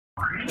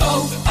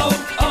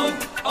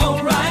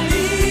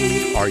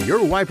O'Reilly. Are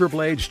your wiper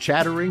blades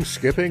chattering,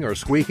 skipping, or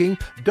squeaking?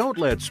 Don't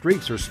let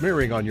streaks or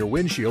smearing on your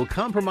windshield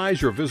compromise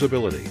your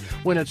visibility.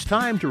 When it's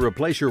time to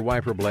replace your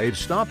wiper blades,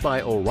 stop by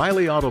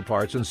O'Reilly Auto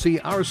Parts and see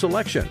our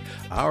selection.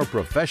 Our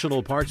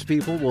professional parts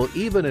people will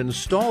even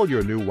install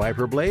your new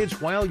wiper blades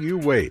while you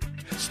wait.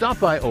 Stop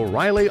by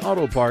O'Reilly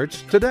Auto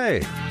Parts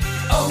today.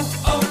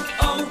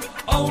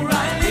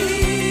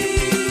 O'Reilly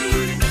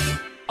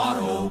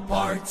Auto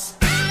Parts.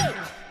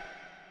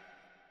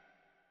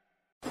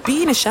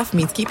 Being a chef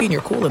means keeping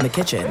your cool in the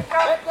kitchen.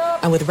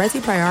 And with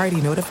Resi Priority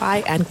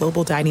Notify and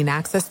Global Dining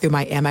Access through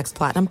my Amex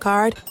Platinum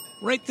card,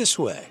 right this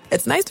way.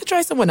 It's nice to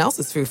try someone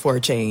else's food for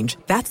a change.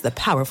 That's the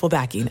powerful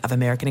backing of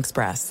American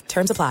Express.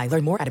 Terms apply.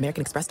 Learn more at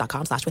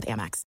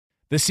americanexpress.com/withAmex.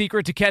 The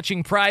secret to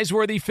catching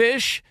prize-worthy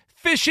fish?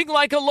 Fishing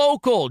like a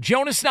local.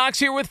 Jonas Knox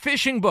here with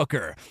Fishing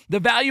Booker.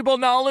 The valuable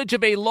knowledge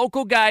of a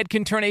local guide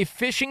can turn a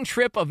fishing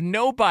trip of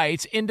no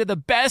bites into the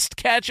best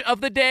catch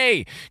of the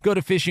day. Go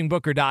to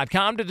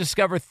fishingbooker.com to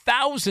discover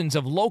thousands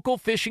of local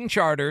fishing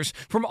charters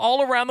from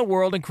all around the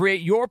world and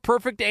create your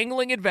perfect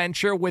angling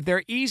adventure with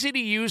their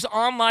easy-to-use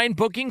online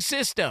booking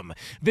system.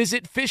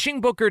 Visit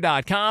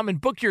fishingbooker.com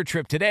and book your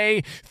trip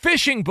today.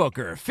 Fishing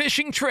Booker.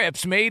 Fishing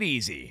trips made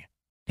easy.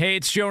 Hey,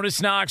 it's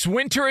Jonas Knox.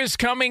 Winter is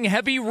coming.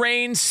 Heavy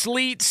rain,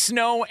 sleet,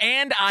 snow,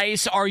 and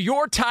ice. Are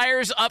your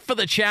tires up for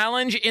the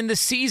challenge? In the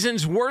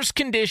season's worst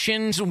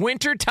conditions,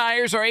 winter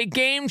tires are a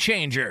game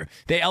changer.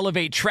 They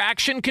elevate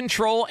traction,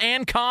 control,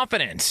 and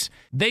confidence.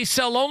 They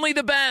sell only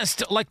the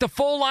best, like the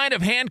full line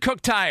of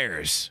hand-cooked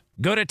tires.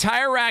 Go to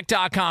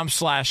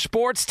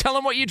TireRack.com/sports. Tell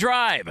them what you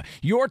drive.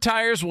 Your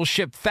tires will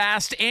ship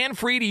fast and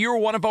free to your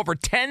one of over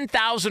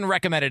 10,000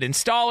 recommended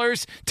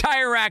installers.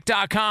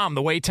 TireRack.com,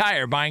 the way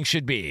tire buying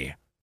should be.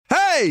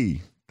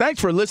 Hey,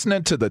 thanks for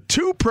listening to the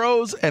Two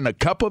Pros and a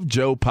Cup of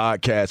Joe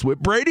podcast with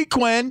Brady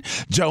Quinn,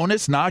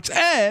 Jonas Knox,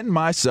 and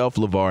myself,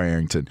 LeVar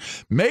Arrington.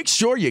 Make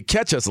sure you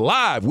catch us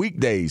live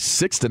weekdays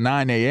 6 to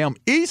 9 a.m.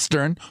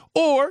 Eastern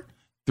or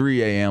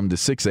 3 a.m. to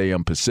 6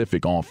 a.m.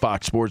 Pacific on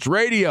Fox Sports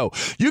Radio.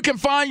 You can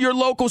find your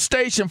local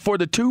station for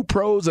the Two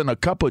Pros and a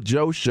Cup of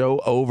Joe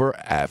show over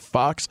at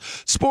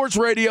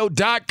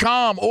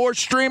foxsportsradio.com or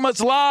stream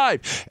us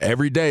live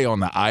every day on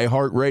the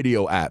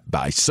iHeartRadio app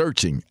by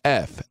searching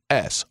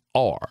FSR.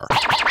 Now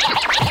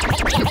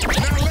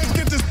let's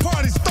get this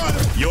party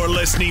started. You're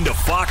listening to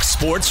Fox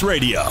Sports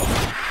Radio.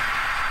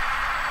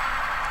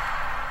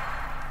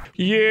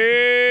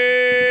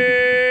 Yeah.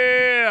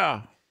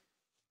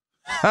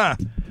 Huh.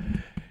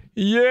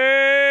 Yeah.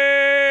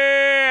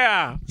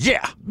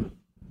 Yeah.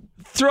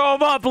 Throw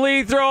them up,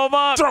 Lee. Throw them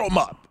up. Throw them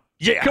up.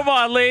 Yeah. Come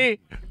on, Lee.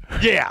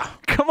 Yeah.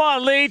 Come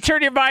on, Lee.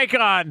 Turn your mic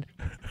on.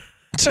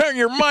 Turn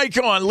your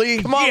mic on,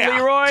 Lee. Come on, yeah.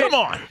 Leroy. Come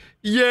on.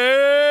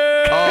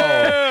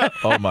 Yeah.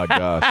 Oh my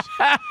gosh.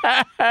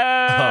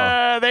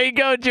 There you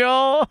go,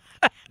 Joel.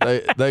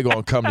 They going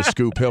to come to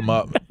scoop him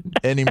up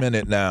any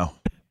minute now.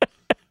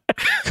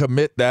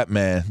 Commit that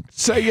man.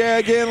 Say yeah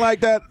again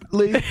like that,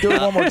 Lee. Do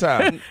it one more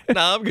time.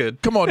 Nah, I'm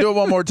good. Come on, do it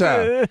one more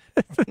time.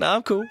 Nah,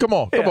 I'm cool. Come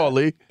on,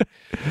 Lee.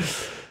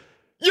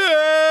 Yeah!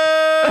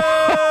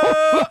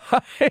 Oh my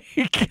God. Hey,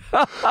 you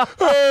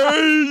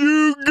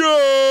guys!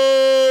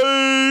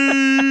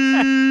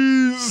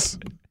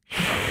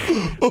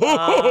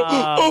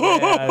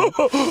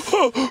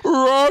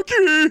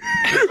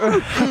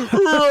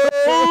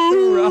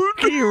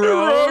 Rocky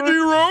Road.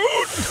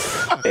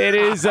 It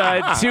is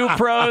Two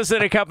Pros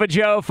and a Cup of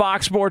Joe,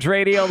 Fox Sports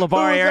Radio,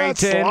 LeVar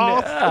Arrington.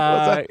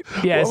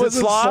 Yeah, is it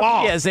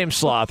Sloth? Yeah, his name's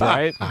Sloth,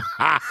 right?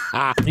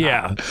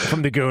 Yeah,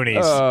 from the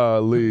Goonies.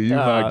 Lee, you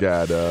my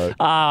guy,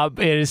 dog.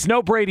 It is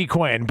no Brady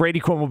Quinn. Brady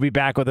Quinn will be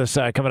back with us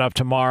coming up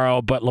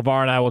tomorrow, but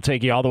LeVar and I will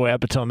take you all the way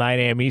up until 9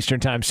 a.m. Eastern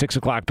Time, 6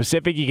 o'clock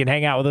Pacific. You can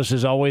hang out with us,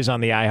 as always,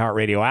 on the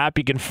iHeartRadio app.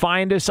 You can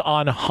find us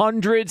on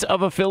hundreds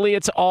of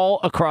affiliates all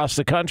across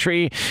the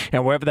country,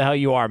 and wherever the hell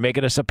you are,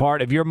 making us a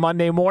part of your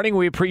Monday morning.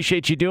 We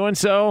appreciate you doing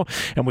so,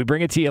 and we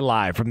bring it to you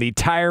live from the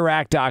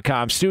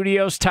TireRack.com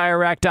studios.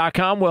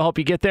 TireRack.com will help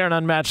you get there. An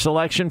unmatched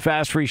selection,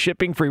 fast free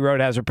shipping, free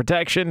road hazard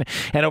protection,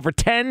 and over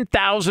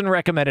 10,000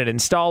 recommended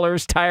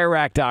installers.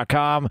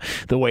 TireRack.com,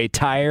 the way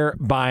tire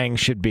buying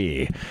should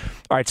be.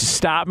 All right, so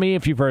stop me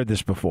if you've heard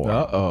this before.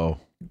 Uh-oh.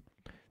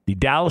 The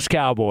Dallas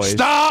Cowboys.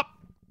 Stop!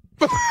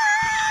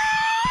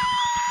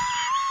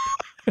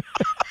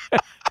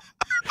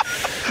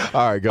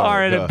 All right, go.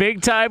 Are in a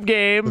big-time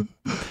game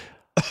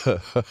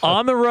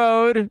on the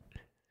road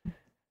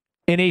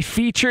in a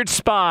featured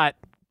spot,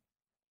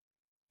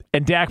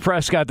 and Dak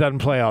Prescott doesn't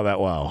play all that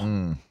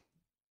well.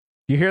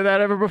 You hear that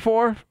ever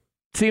before?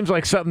 Seems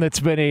like something that's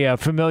been a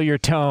familiar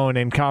tone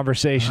in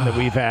conversation that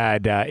we've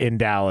had in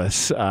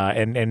Dallas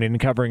and in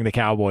covering the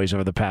Cowboys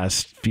over the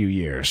past few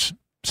years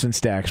since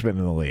Dak's been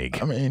in the league.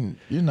 I mean,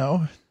 you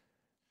know,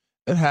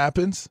 it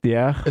happens.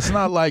 Yeah. It's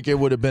not like it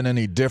would have been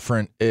any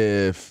different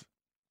if,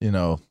 you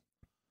know,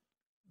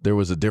 there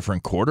was a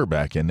different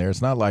quarterback in there.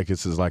 It's not like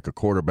this is like a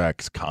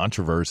quarterback's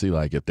controversy.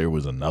 Like if there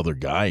was another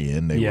guy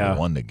in, they would have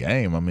won the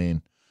game. I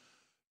mean,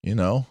 you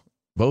know,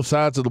 both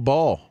sides of the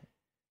ball.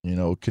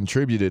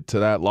 contributed to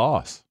that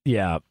loss.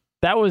 Yeah,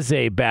 that was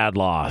a bad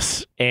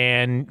loss.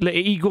 And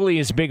equally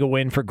as big a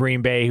win for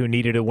Green Bay, who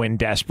needed a win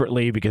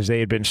desperately because they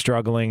had been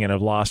struggling and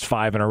have lost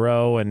 5 in a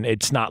row, and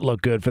it's not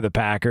looked good for the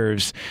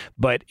Packers.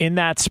 But in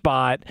that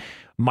spot,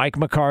 Mike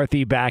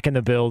McCarthy back in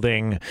the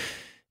building,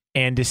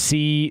 and to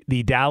see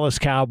the Dallas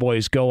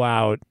Cowboys go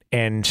out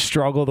and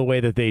struggle the way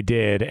that they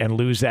did and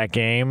lose that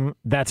game,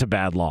 that's a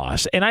bad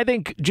loss. And I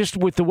think just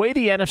with the way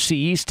the NFC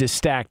East is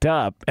stacked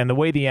up and the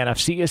way the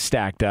NFC is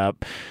stacked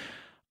up,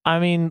 I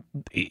mean,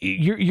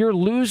 you're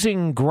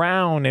losing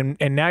ground,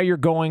 and now you're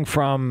going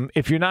from,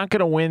 if you're not going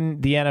to win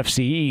the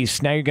NFC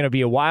East, now you're going to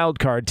be a wild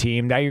card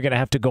team. Now you're going to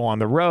have to go on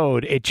the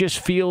road. It just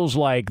feels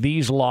like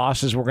these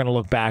losses we're going to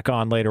look back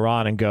on later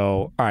on and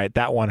go, all right,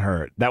 that one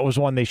hurt. That was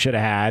one they should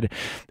have had.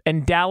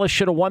 And Dallas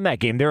should have won that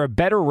game. They're a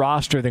better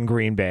roster than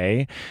Green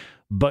Bay.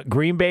 But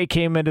Green Bay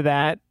came into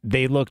that.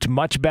 They looked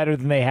much better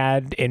than they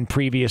had in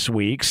previous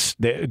weeks.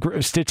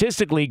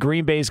 Statistically,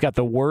 Green Bay's got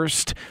the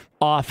worst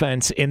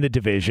offense in the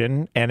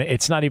division, and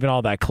it's not even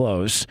all that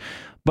close.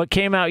 But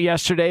came out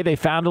yesterday. They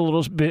found a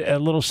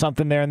little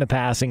something there in the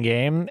passing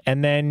game.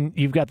 And then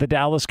you've got the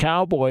Dallas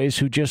Cowboys,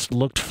 who just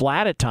looked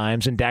flat at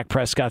times, and Dak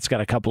Prescott's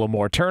got a couple of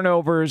more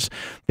turnovers.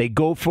 They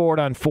go for it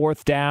on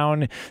 4th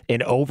down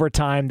in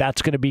overtime.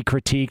 That's going to be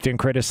critiqued and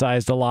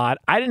criticized a lot.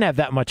 I didn't have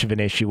that much of an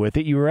issue with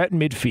it. You were at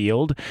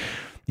midfield.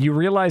 You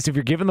realize if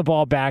you're giving the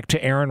ball back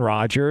to Aaron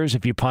Rodgers,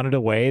 if you punt it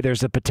away,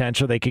 there's a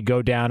potential they could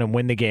go down and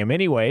win the game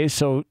anyway.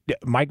 So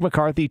Mike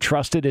McCarthy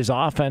trusted his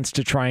offense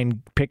to try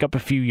and pick up a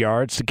few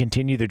yards to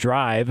continue the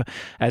drive,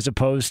 as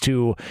opposed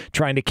to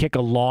trying to kick a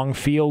long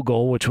field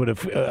goal, which would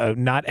have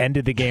not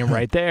ended the game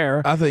right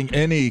there. I think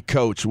any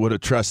coach would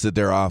have trusted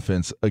their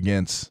offense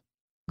against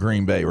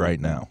Green Bay right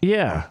now.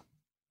 Yeah.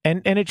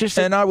 And it just...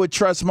 And I would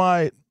trust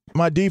my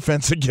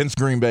defense against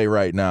Green Bay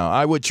right now.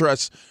 I would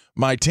trust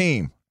my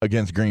team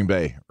against Green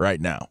Bay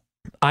right now.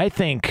 I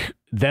think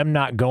them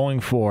not going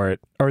for it,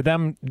 or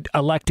them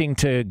electing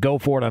to go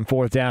for it on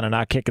 4th down and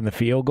not kicking the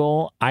field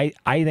goal, I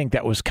think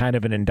that was kind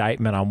of an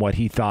indictment on what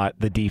he thought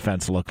the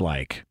defense looked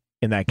like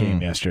in that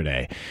game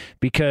yesterday.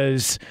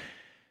 Because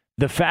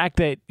the fact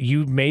that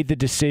you made the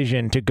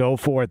decision to go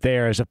for it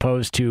there, as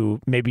opposed to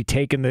maybe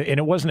taking and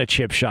it wasn't a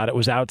chip shot, it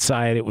was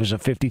outside, it was a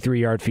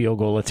 53-yard field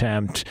goal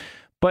attempt.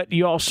 But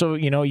you also,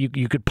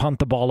 you could punt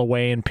the ball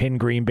away and pin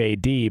Green Bay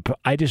deep.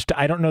 I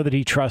don't know that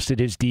he trusted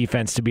his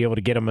defense to be able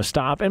to get him a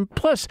stop. And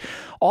plus,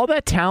 all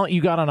that talent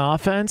you got on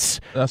offense,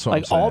 that's what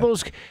I'm saying. All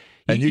those,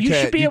 and you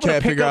can't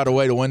figure out a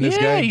way to win this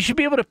game. Yeah, you should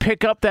be able to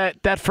pick up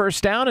that 1st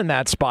down in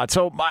that spot.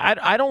 So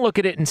I don't look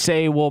at it and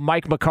say, well,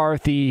 Mike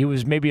McCarthy, he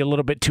was maybe a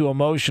little bit too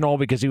emotional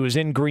because he was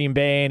in Green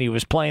Bay and he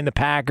was playing the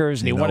Packers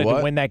and he wanted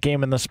to win that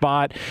game in the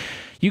spot.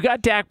 You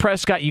got Dak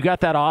Prescott, you got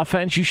that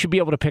offense, you should be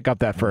able to pick up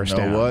that 1st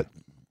down.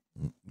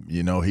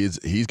 You know what?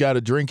 He's got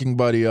a drinking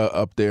buddy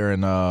up there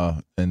in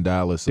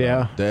Dallas.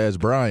 Dez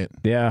Bryant.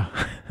 Yeah.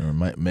 Or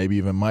maybe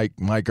even Mike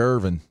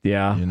Irvin.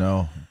 Yeah.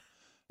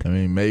 I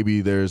mean,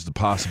 maybe there's the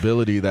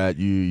possibility that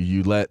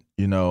you let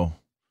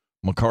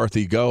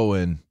McCarthy go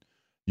and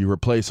you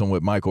replace him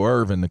with Michael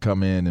Irvin to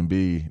come in and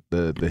be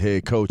the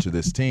head coach of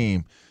this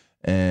team.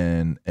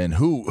 And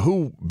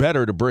who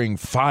better to bring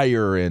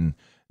fire and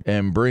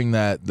bring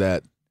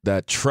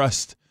that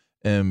trust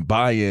and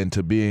buy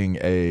into being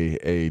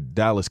a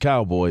Dallas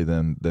Cowboy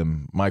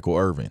than Michael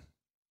Irvin.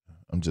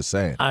 I'm just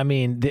saying. I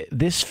mean,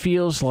 this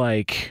feels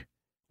like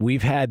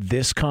we've had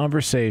this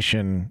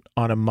conversation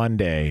on a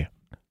Monday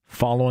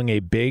following a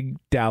big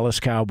Dallas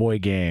Cowboy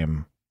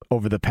game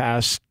over the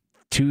past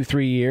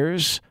 2-3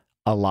 years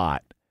a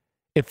lot.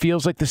 It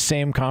feels like the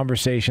same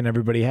conversation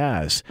everybody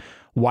has.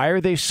 Why are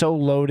they so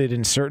loaded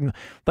in certain,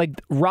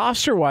 like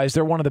roster-wise,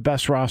 they're one of the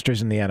best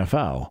rosters in the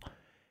NFL.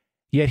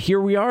 Yet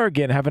here we are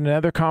again having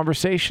another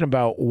conversation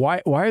about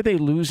why are they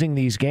losing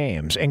these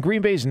games? And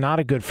Green Bay's not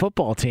a good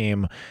football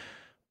team,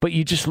 but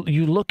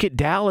you look at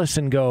Dallas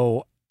and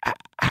go,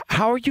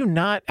 how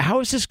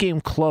is this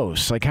game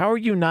close? Like, how are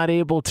you not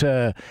able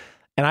to?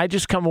 And I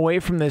just come away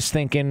from this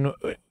thinking,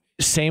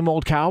 same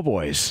old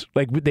Cowboys.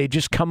 Like, they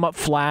just come up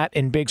flat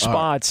in big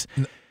spots.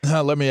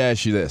 Now, let me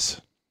ask you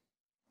this,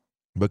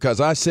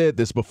 because I said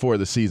this before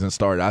the season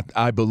started.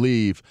 I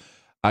believe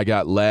I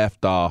got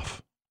laughed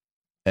off.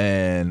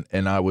 And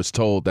I was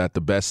told that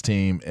the best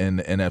team in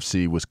the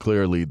NFC was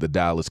clearly the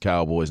Dallas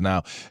Cowboys.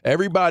 Now,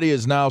 everybody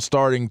is now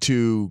starting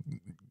to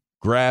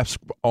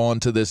grasp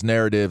onto this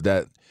narrative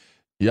that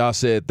y'all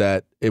said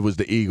that it was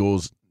the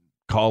Eagles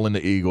calling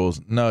the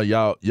Eagles. No,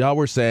 y'all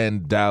were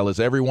saying Dallas.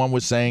 Everyone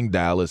was saying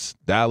Dallas.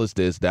 Dallas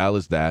this,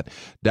 Dallas that.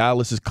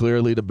 Dallas is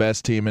clearly the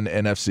best team in the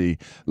NFC.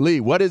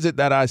 Lee, what is it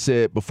that I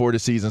said before the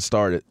season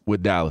started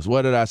with Dallas?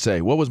 What did I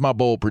say? What was my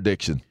bold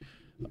prediction?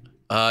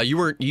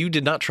 You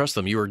did not trust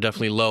them. You were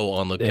definitely low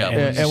on the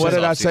Cowboys. And what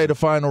did I say the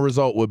final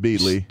result would be,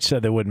 Lee?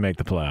 Said they wouldn't make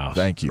the playoffs.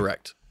 Thank you.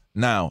 Correct.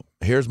 Now,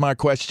 here's my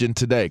question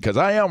today, because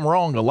I am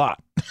wrong a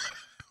lot.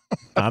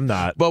 I'm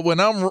not. But when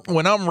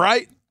I'm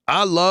right,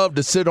 I love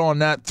to sit on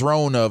that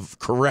throne of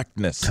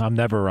correctness. I'm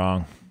never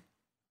wrong.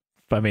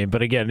 I mean,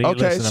 but again,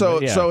 okay,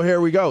 so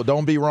here we go.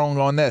 Don't be wrong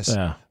on this.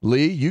 Yeah.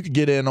 Lee, you could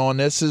get in on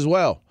this as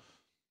well.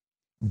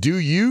 Do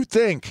you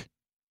think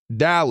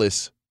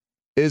Dallas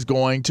is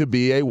going to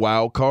be a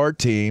wild card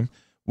team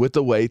with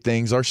the way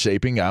things are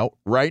shaping out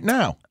right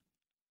now?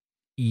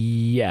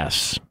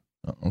 Yes.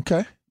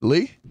 Okay.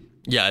 Lee?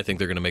 Yeah, I think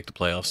they're going to make the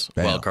playoffs.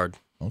 Damn. Wild card.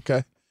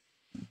 Okay.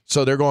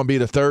 So they're going to be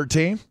the third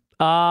team?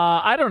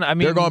 I don't know. I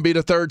mean, they're going to be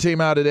the third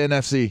team out of the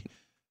NFC.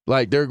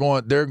 Like they're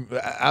out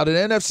of the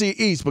NFC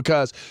East,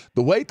 because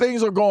the way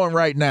things are going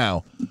right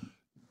now,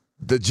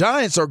 the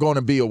Giants are going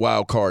to be a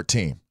wild card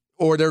team,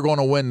 or they're going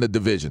to win the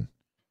division.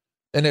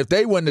 And if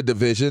they win the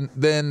division,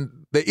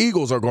 then the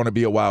Eagles are going to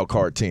be a wild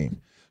card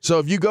team. So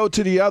if you go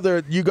to the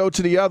other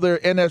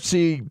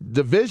NFC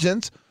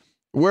divisions,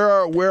 where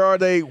are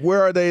they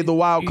the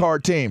wild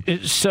card team?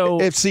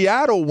 So if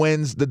Seattle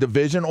wins the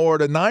division or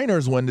the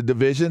Niners win the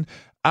division,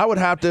 I would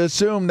have to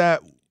assume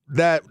that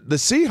the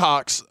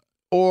Seahawks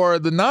or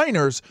the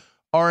Niners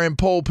are in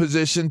pole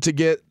position to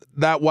get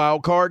that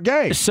wild card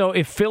game. So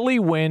if Philly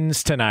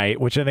wins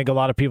tonight, which I think a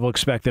lot of people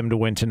expect them to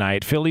win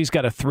tonight, Philly's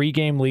got a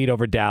 3-game lead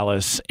over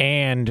Dallas,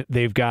 and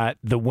they've got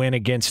the win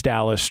against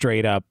Dallas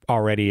straight up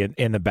already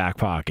in the back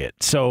pocket.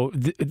 So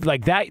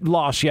like that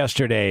loss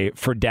yesterday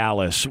for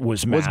Dallas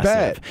was massive. Was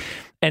bad.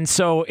 And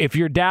so if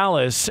you're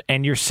Dallas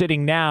and you're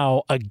sitting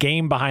now a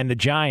game behind the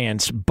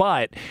Giants,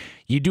 but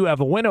you do have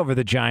a win over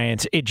the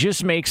Giants, it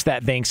just makes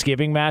that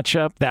Thanksgiving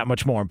matchup that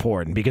much more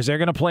important, because they're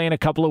going to play in a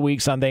couple of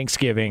weeks on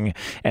Thanksgiving,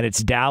 and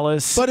it's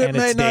Dallas and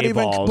it's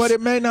Daboll's. But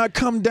it may not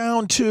come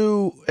down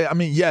to, I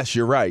mean, yes,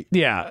 you're right.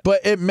 Yeah.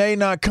 But it may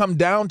not come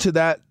down to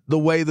that the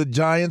way the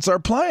Giants are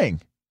playing.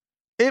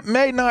 It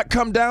may not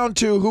come down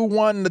to who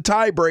won the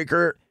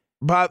tiebreaker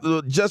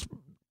just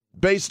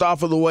based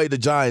off of the way the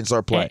Giants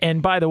are playing.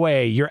 And by the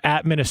way, you're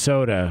at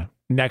Minnesota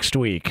next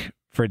week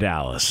for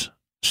Dallas.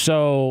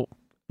 So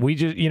we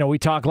just, we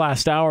talked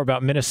last hour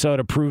about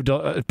Minnesota proved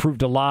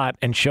a lot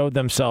and showed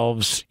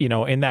themselves,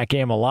 in that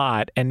game a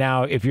lot. And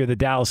now if you're the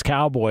Dallas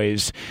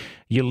Cowboys,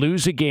 you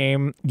lose a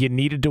game you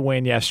needed to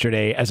win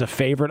yesterday as a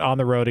favorite on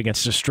the road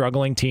against a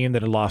struggling team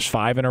that had lost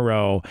 5 in a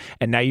row.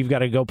 And now you've got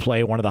to go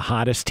play one of the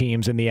hottest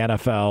teams in the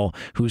NFL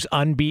who's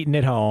unbeaten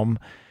at home.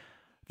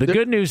 The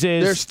good news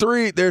is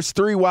there's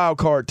three wild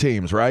card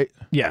teams, right?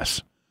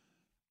 Yes.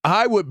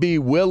 I would be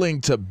willing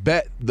to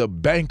bet the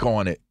bank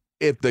on it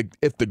if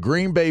the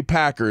Green Bay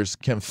Packers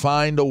can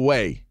find a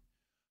way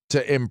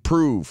to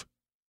improve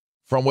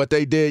from what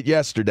they did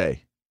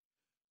yesterday,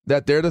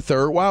 that they're the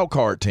third wild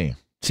card team.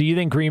 So you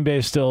think Green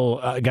Bay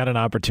still got an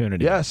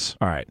opportunity? Yes.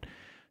 All right.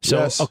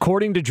 So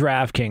according to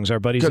DraftKings, our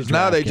buddies at DraftKings, because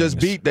now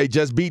they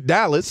just beat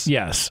Dallas.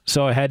 Yes.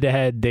 So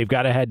head-to-head, they've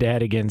got a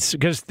head-to-head against,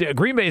 because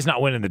Green Bay is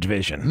not winning the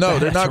division. No,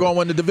 they're not going to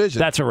win the division.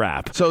 That's a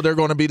wrap. So they're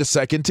going to be the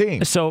second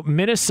team. So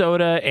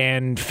Minnesota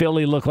and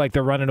Philly look like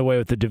they're running away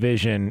with the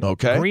division.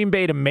 Okay. Green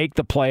Bay to make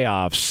the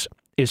playoffs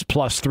is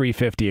plus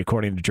 350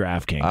 according to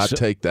DraftKings. I'd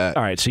take that.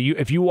 All right, so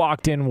if you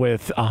walked in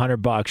with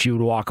 $100, you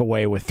would walk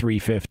away with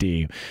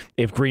 350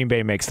 if Green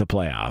Bay makes the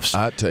playoffs.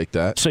 I'd take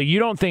that. So do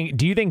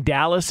you think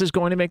Dallas is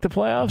going to make the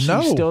playoffs?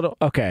 No. You still don't?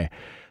 Okay.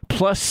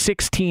 Plus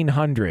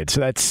 1,600. So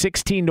that's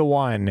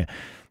 16-1.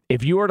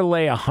 If you were to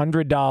lay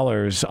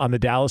 $100 on the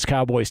Dallas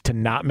Cowboys to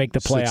not make the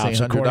playoffs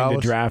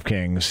according to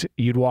DraftKings,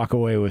 you'd walk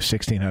away with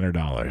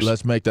 $1,600.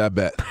 Let's make that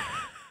bet.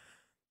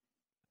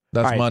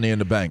 That's money in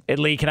the bank.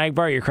 Lee, can I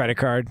borrow your credit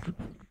card?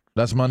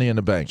 That's money in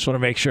the bank. Just want to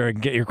make sure and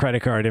get your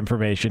credit card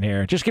information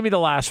here. Just give me the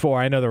last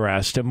 4. I know the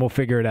rest, and we'll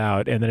figure it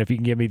out. And then if you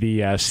can give me the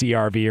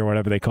CRV or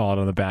whatever they call it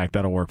on the back,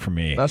 that'll work for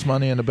me. That's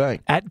money in the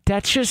bank.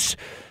 That's just...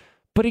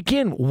 But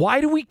again,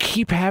 why do we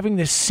keep having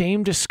this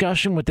same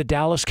discussion with the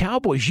Dallas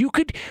Cowboys? You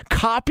could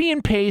copy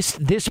and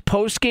paste this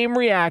post-game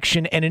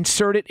reaction and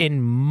insert it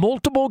in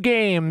multiple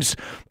games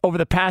over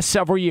the past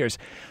several years.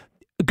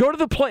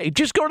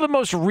 Just go to the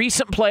most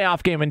recent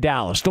playoff game in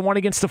Dallas, the one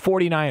against the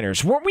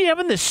 49ers. Weren't we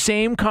having the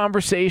same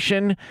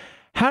conversation?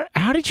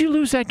 How did you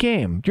lose that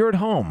game? You're at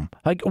home.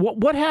 Like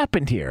what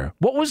happened here?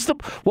 What was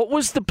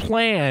the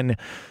plan?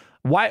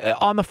 Why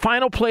on the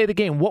final play of the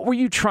game? What were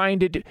you trying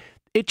to do?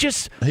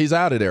 He's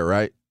out of there,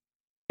 right?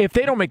 If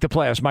they don't make the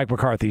playoffs, Mike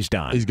McCarthy's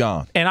done. He's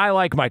gone. And I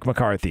like Mike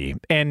McCarthy.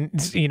 And,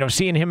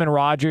 seeing him and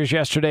Rodgers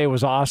yesterday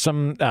was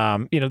awesome.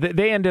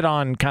 They ended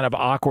on kind of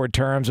awkward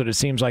terms, but it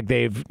seems like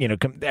they've,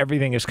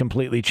 everything has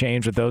completely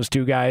changed with those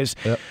two guys.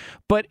 Yep.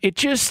 But it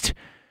just,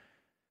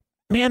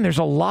 man, there's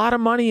a lot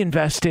of money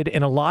invested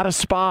in a lot of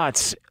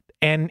spots.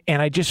 And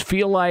I just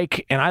feel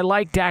like, and I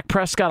like Dak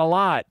Prescott a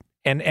lot.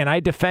 And I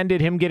defended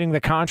him getting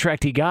the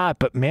contract he got,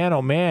 but man,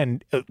 oh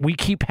man, we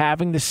keep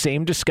having the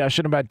same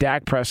discussion about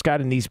Dak Prescott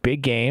in these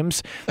big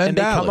games, and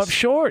they come up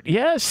short.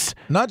 Yes.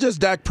 Not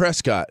just Dak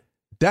Prescott.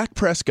 Dak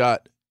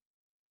Prescott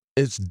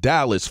is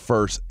Dallas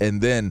first,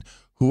 and then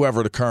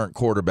whoever the current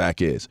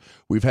quarterback is.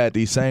 We've had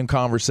these same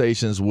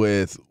conversations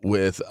with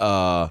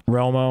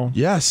Romo.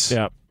 Yes.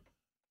 Yep.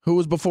 Who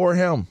was before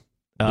him?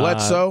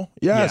 Bledsoe?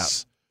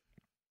 Yes. Yeah.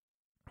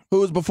 Who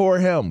was before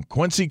him?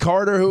 Quincy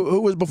Carter? Who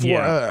was before?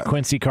 Yeah,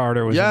 Quincy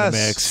Carter was in the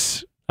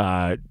mix.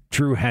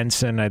 Drew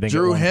Henson, I think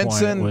Drew at one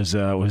Henson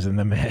point was in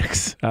the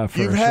mix. For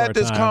You've had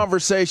this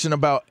conversation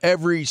about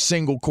every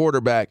single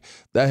quarterback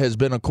that has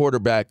been a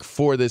quarterback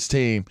for this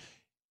team.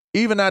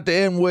 Even at the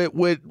end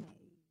with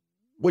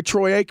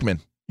Troy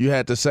Aikman, you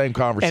had the same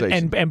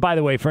conversation. And by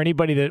the way, for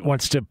anybody that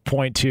wants to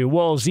point to,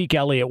 well, Zeke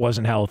Elliott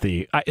wasn't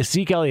healthy.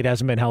 Zeke Elliott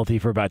hasn't been healthy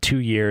for about 2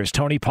 years.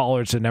 Tony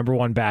Pollard's the number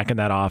one back in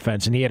that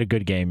offense, and he had a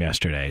good game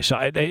yesterday. So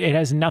it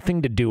has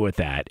nothing to do with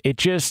that.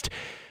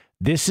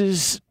 This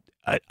is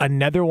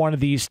another one of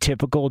these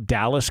typical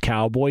Dallas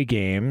Cowboy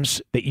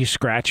games that you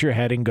scratch your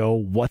head and go,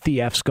 what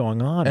the F's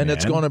going on, And man?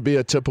 it's going to be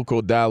a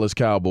typical Dallas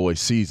Cowboy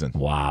season.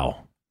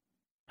 Wow.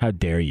 How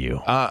dare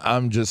you?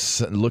 I'm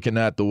just looking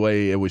at the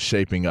way it was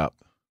shaping up.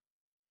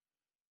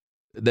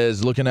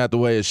 There's looking at the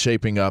way it's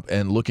shaping up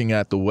and looking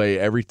at the way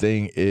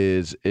everything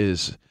is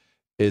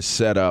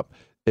set up.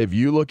 If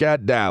you look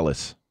at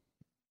Dallas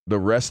the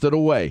rest of the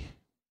way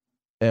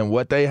and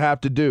what they have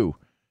to do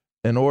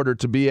in order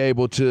to be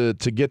able to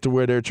get to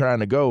where they're trying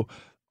to go,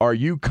 are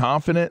you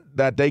confident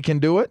that they can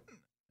do it?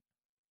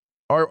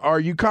 Are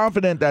you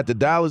confident that the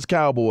Dallas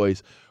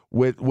Cowboys,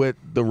 with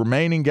the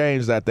remaining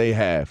games that they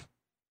have,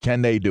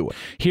 can they do it?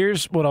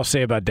 Here's what I'll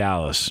say about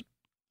Dallas.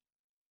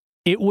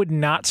 It would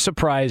not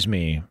surprise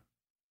me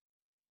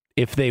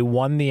if they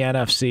won the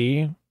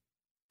NFC,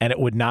 and it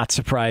would not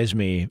surprise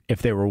me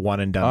if they were one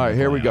and done. All right,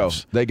 here we go.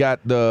 They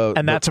got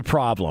that's a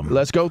problem.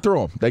 Let's go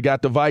through them. They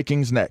got the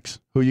Vikings next.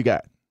 Who you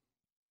got?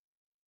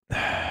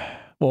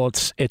 Well,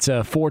 it's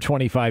a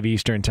 4:25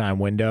 Eastern time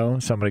window,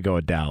 so I'm going to go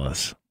with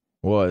Dallas.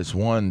 Well, it's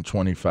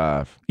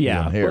 1:25.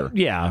 Yeah, here. Well,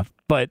 yeah.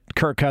 But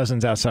Kirk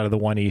Cousins outside of the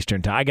 1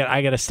 Eastern time.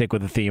 I got to stick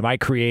with the theme. I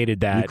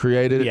created that. You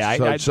created it?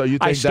 Yeah. So you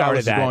think Dallas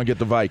is going to get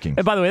the Vikings?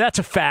 And by the way, that's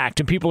a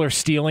fact, and people are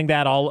stealing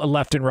that all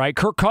left and right.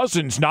 Kirk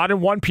Cousins, not in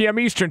 1 p.m.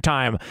 Eastern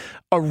time,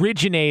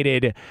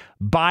 originated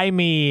by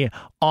me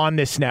on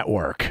this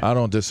network. I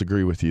don't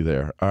disagree with you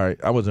there. All right.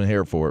 I wasn't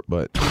here for it,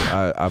 but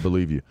I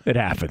believe you. It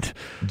happened.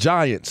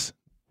 Giants.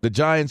 The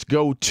Giants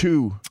go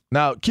to –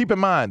 now, keep in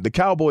mind, the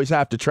Cowboys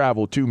have to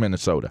travel to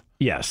Minnesota.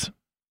 Yes.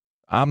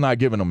 I'm not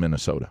giving them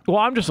Minnesota. Well,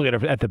 I'm just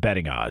looking at the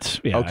betting odds.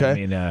 Yeah, okay. I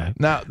mean,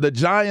 now, the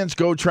Giants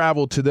go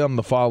travel to them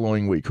the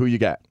following week. Who you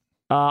got?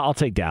 I'll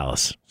take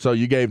Dallas. So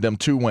you gave them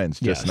 2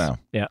 wins just now.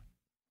 Yeah.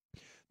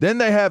 Then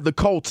they have the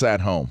Colts at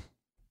home.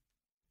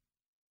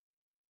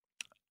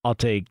 I'll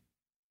take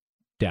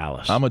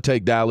Dallas. I'm going to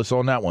take Dallas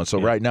on that one. So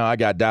right now I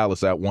got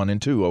Dallas at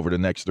 1-2 over the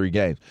next 3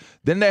 games.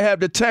 Then they have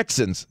the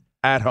Texans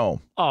at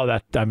home. Oh,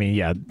 that's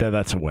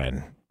a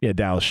win. Yeah,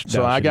 Dallas.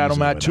 So I got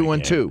them at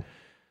 2-2.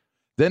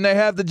 Then they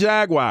have the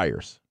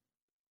Jaguars.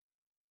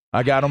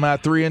 I got them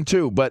at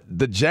 3-2, but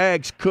the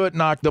Jags could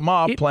knock them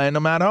off playing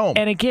them at home.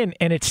 And again,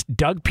 it's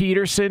Doug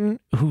Peterson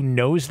who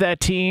knows that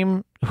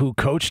team, who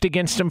coached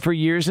against them for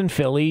years in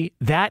Philly.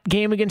 That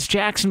game against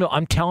Jacksonville,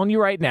 I'm telling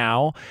you right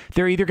now,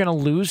 they're either going to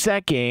lose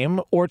that game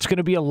or it's going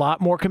to be a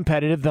lot more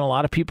competitive than a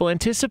lot of people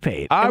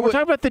anticipate. We're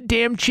talking about the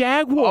damn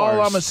Jaguars.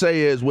 All I'm going to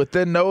say is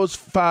within those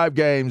 5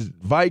 games,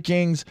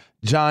 Vikings,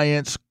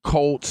 Giants,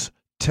 Colts,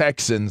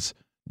 Texans,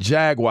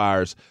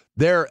 Jaguars,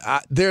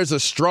 there's a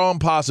strong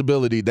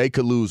possibility they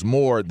could lose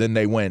more than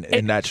they win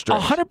in that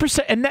stretch. 100%,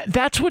 and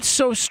that's what's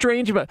so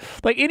strange about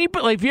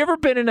have you ever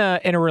been in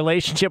a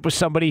relationship with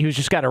somebody who's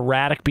just got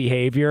erratic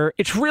behavior?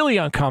 It's really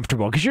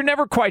uncomfortable because you're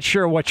never quite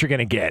sure what you're going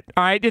to get.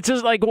 All right, it's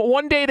just like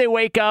one day they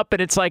wake up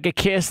and it's like a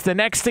kiss. The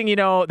next thing you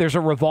know, there's a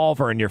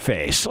revolver in your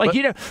face.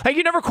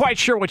 You're never quite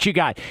sure what you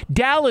got.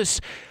 Dallas.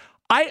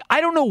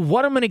 I don't know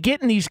what I'm going to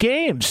get in these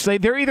games.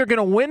 They're either going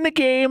to win the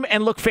game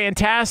and look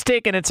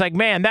fantastic, and it's like,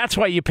 man, that's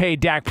why you paid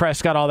Dak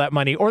Prescott all that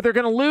money. Or they're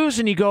going to lose,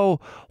 and you go,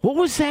 what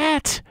was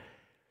that?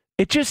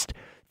 It just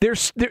they're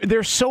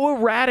so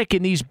erratic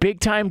in these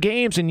big time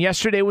games, and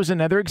yesterday was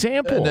another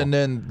example. And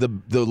then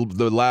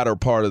the latter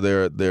part of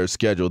their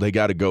schedule, they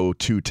got to go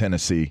to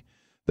Tennessee.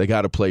 They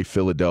got to play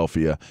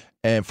Philadelphia.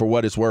 And for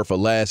what it's worth, a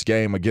last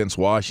game against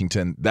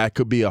Washington, that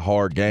could be a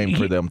hard game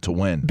for them to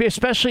win.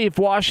 Especially if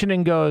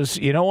Washington goes,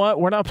 you know what,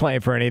 we're not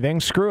playing for anything.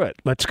 Screw it.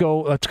 Let's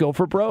go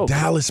for broke.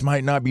 Dallas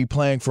might not be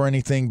playing for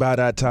anything by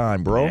that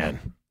time, bro.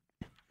 Man,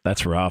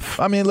 that's rough.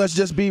 I mean, let's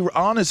just be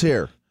honest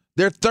here.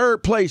 They're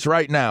 3rd place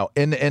right now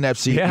in the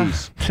NFC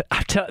East.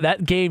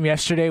 That game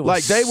yesterday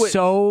was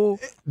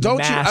don't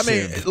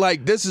massive. you? I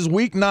mean, this is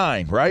week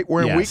 9, right?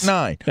 We're in week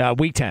 9.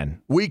 Week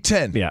 10. Week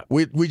 10. Yeah.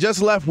 We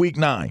just left week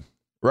 9.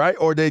 Right?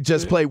 Or they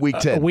just play week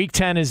 10? Week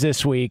 10 is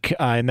this week,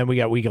 and then we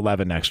got week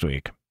 11 next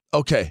week.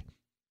 Okay.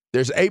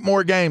 There's 8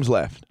 more games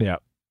left. Yeah.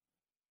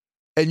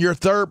 And you're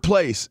 3rd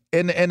place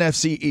in the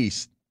NFC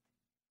East.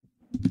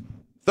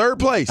 3rd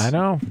place. I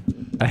know.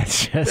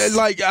 That's just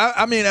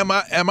I mean, am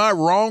I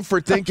wrong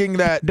for thinking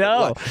that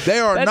no, they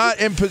are not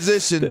in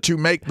position to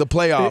make the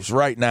playoffs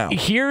right now?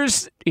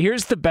 Here's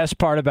the best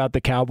part about the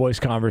Cowboys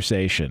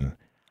conversation.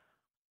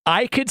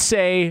 I could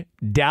say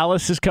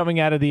Dallas is coming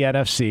out of the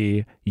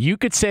NFC. You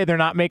could say they're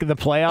not making the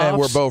playoffs. And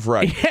we're both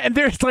right. Yeah, and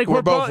there's like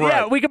we're both right.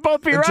 Yeah, we could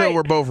both be right. Until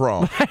we're both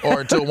wrong.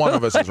 Or until one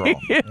of us is wrong.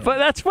 But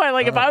that's why,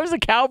 like, if I was a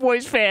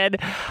Cowboys fan,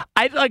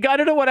 I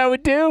don't know what I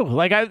would do.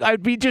 Like,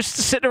 I'd be just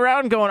sitting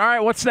around going, all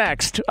right, what's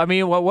next? I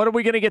mean, what are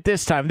we going to get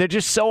this time? They're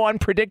just so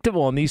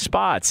unpredictable in these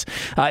spots.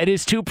 It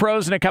is Two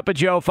Pros and a Cup of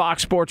Joe,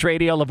 Fox Sports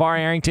Radio. LeVar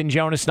Arrington,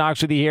 Jonas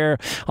Knox with you here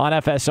on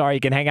FSR. You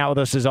can hang out with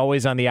us, as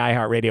always, on the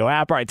iHeartRadio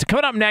app. All right, so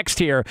coming up next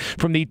here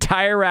from the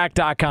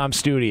TireRack.com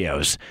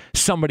studios,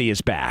 somebody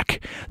is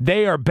back.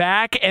 They are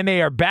back, and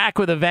they are back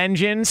with a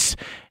vengeance.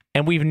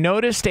 And we've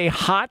noticed a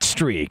hot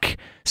streak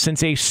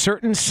since a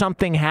certain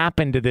something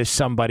happened to this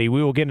somebody.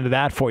 We will get into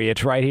that for you.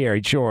 It's right here.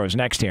 It's yours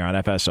next here on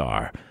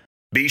FSR.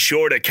 Be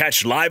sure to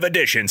catch live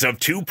editions of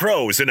Two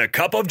Pros and a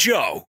Cup of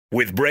Joe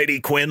with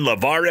Brady Quinn,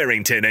 LeVar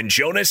Arrington, and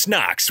Jonas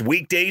Knox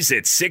weekdays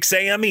at 6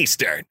 a.m.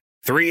 Eastern,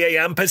 3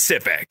 a.m.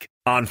 Pacific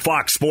on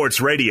Fox Sports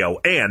Radio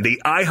and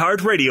the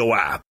iHeartRadio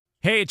app.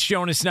 Hey, it's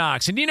Jonas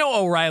Knox, and you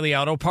know O'Reilly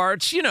Auto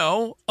Parts. You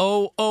know,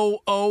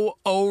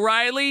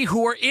 O'Reilly,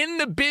 who are in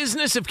the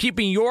business of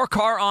keeping your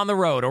car on the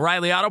road.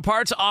 O'Reilly Auto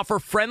Parts offer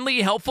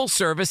friendly, helpful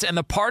service and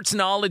the parts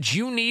knowledge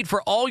you need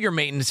for all your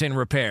maintenance and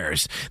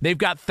repairs. They've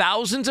got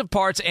thousands of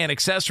parts and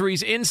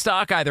accessories in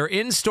stock, either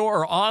in-store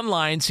or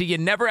online, so you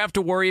never have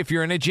to worry if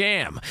you're in a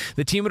jam.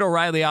 The team at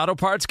O'Reilly Auto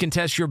Parts can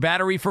test your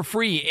battery for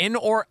free in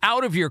or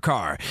out of your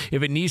car.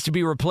 If it needs to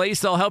be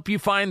replaced, they'll help you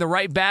find the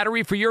right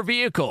battery for your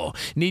vehicle.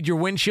 Need your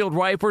windshield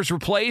wipers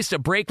replaced, a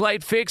brake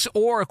light fix,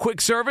 or a quick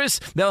service?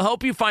 They'll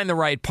help you find the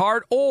right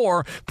part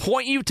or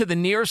point you to the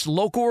nearest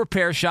local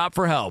repair shop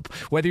for help.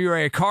 Whether you're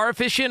a car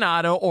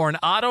aficionado or an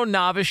auto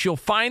novice, you'll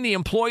find the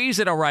employees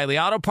at O'Reilly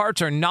Auto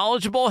Parts are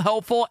knowledgeable,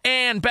 helpful,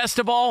 and best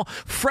of all,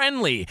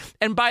 friendly.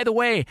 And by the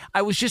way,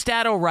 I was just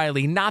at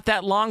O'Reilly not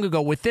that long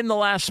ago, within the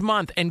last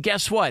month, and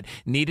guess what?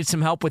 Needed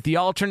some help with the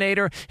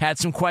alternator, had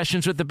some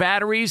questions with the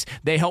batteries.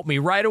 They helped me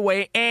right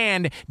away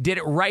and did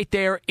it right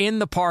there in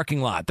the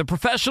parking lot. The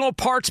professional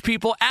parts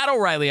people at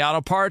O'Reilly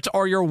Auto Parts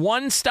are your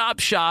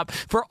one-stop shop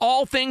for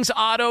all things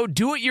auto,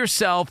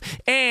 do-it-yourself,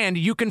 and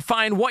you can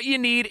find what you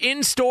need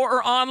in-store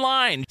or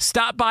online.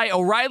 Stop by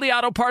O'Reilly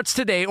Auto Parts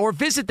today or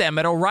visit them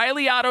at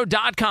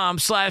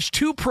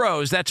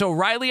O'ReillyAuto.com/2pros. That's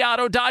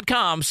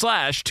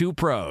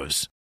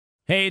O'ReillyAuto.com/2pros.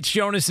 Hey, it's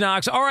Jonas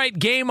Knox. All right,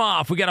 game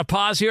off. We got to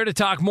pause here to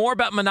talk more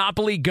about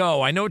Monopoly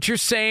Go. I know what you're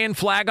saying,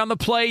 flag on the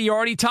play. You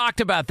already talked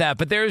about that,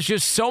 but there's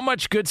just so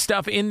much good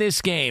stuff in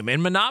this game.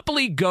 In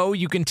Monopoly Go,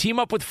 you can team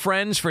up with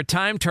friends for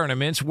time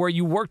tournaments where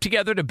you work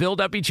together to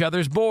build up each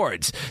other's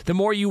boards. The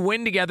more you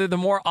win together, the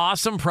more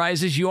awesome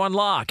prizes you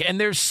unlock. And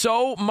there's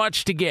so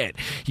much to get.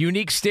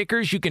 Unique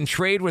stickers you can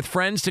trade with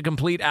friends to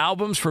complete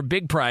albums for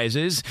big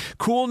prizes.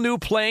 Cool new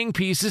playing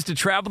pieces to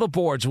travel the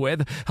boards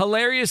with.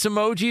 Hilarious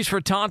emojis for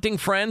taunting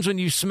friends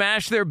when you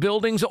smash their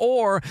buildings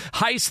or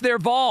heist their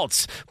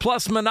vaults.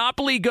 Plus,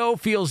 Monopoly Go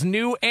feels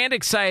new and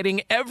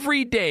exciting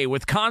every day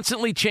with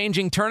constantly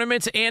changing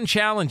tournaments and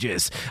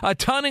challenges. A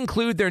ton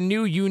include their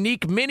new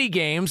unique mini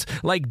games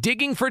like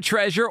digging for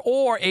treasure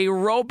or a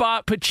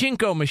robot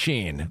pachinko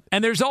machine.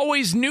 And there's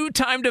always new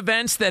timed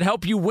events that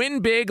help you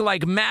win big,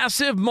 like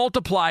massive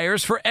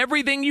multipliers for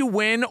everything you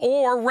win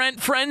or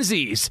rent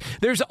frenzies.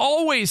 There's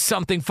always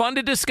something fun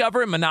to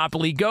discover in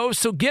Monopoly Go,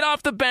 so get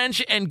off the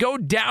bench and go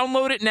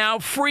download it now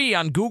free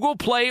on Google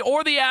Play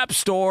or the App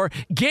Store.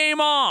 Game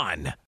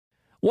on!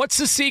 What's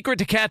the secret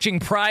to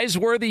catching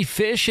prize-worthy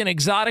fish in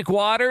exotic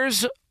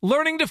waters?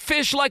 Learning to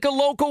fish like a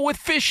local with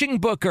Fishing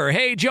Booker.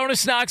 Hey,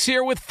 Jonas Knox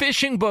here with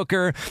Fishing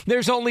Booker.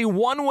 There's only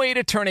one way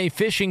to turn a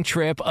fishing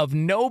trip of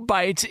no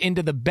bites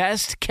into the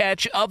best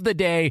catch of the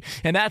day,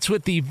 and that's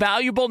with the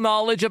valuable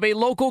knowledge of a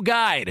local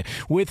guide.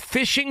 With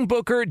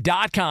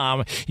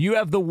FishingBooker.com, you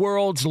have the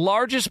world's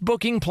largest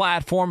booking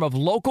platform of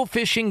local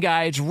fishing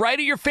guides right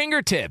at your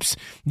fingertips.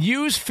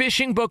 Use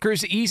Fishing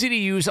Booker's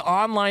easy-to-use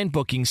online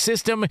booking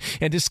system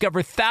and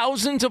discover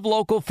thousands of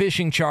local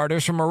fishing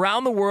charters from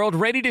around the world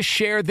ready to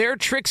share their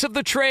tricks of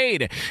the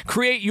trade.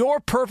 Create your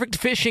perfect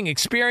fishing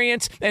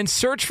experience and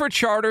search for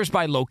charters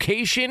by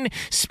location,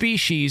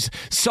 species,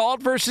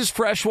 salt versus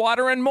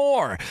freshwater, and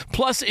more.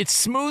 Plus, it's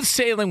smooth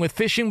sailing with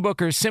Fishing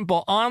Booker's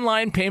simple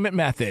online payment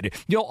method.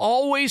 You'll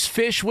always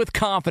fish with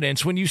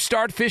confidence when you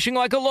start fishing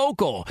like a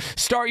local.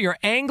 Start your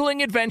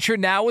angling adventure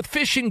now with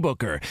Fishing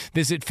Booker.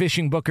 Visit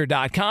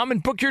FishingBooker.com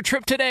and book your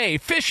trip today.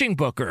 Fishing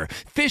Booker.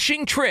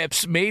 Fishing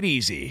trips made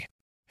easy.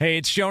 Hey,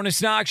 it's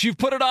Jonas Knox. You've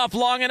put it off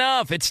long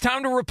enough. It's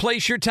time to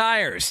replace your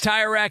tires.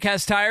 Tire Rack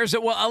has tires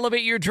that will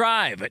elevate your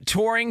drive.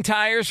 Touring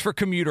tires for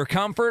commuter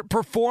comfort,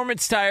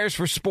 performance tires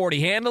for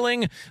sporty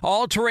handling,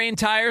 all-terrain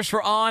tires for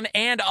on-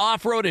 and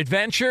off-road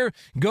adventure.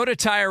 Go to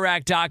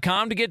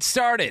TireRack.com to get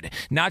started.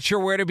 Not sure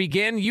where to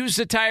begin? Use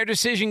the Tire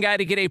Decision Guide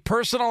to get a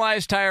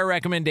personalized tire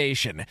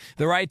recommendation.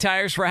 The right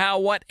tires for how,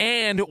 what,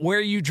 and where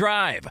you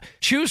drive.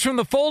 Choose from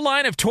the full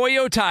line of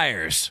Toyo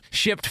tires.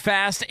 Shipped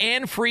fast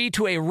and free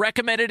to a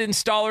recommended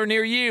installer installer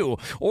near you,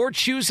 or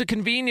choose the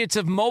convenience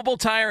of mobile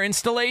tire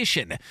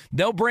installation.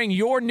 They'll bring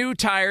your new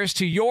tires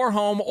to your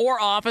home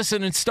or office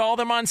and install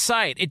them on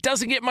site. It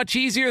doesn't get much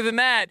easier than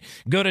that.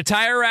 Go to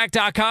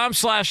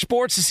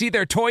TireRack.com/sports to see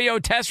their Toyo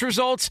test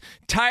results,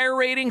 tire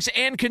ratings,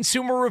 and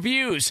consumer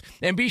reviews.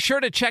 And be sure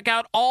to check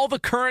out all the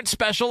current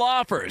special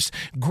offers.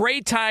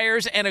 Great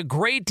tires and a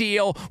great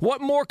deal.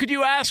 What more could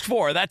you ask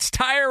for? That's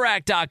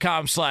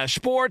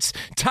TireRack.com/sports.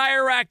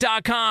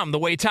 TireRack.com, the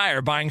way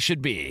tire buying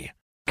should be.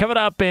 Coming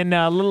up in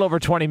a little over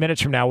 20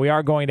 minutes from now, we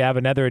are going to have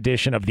another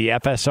edition of the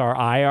FSR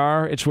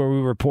IR. It's where we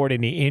report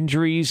any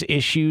injuries,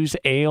 issues,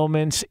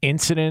 ailments,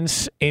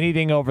 incidents,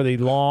 anything over the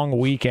long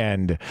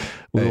weekend.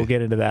 We will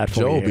get into that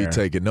for Joe you. Joe be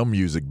taking them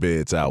music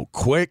beds out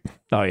quick.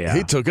 Oh, yeah.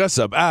 He took us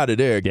up out of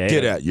there. Yeah,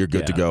 Get yeah. out. You're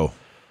good to go.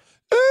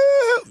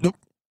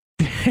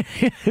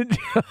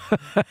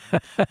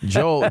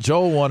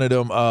 Joel one of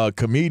them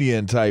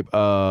comedian type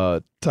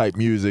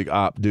music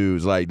op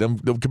dudes. Like them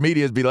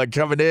comedians be like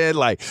coming in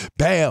like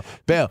bam,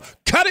 bam,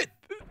 cut it.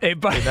 Hey,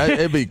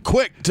 it'd be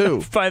quick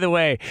too. By the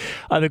way,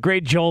 the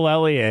great Joel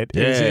Elliott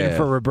is in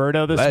for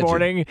Roberto this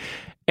morning,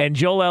 and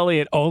Joel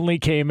Elliott only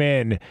came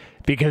in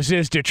because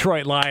his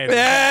Detroit Lions.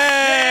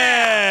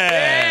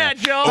 Yeah,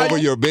 Joel. Over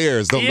your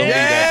Bears. Don't leave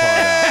that part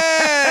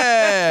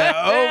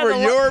out.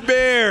 Over your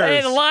Bears.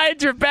 Hey, the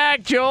Lions are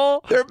back,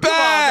 Joel. They're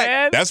back. On,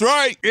 man. That's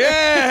right.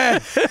 Yeah.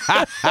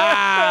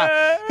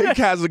 He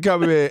has to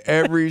come in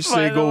every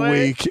single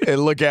week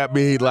and look at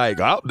me like,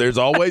 oh, there's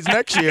always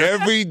next year.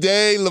 Every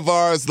day,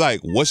 LeVar's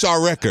like, what's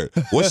our record?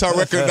 What's our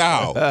record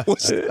now?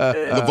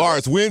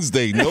 LeVar's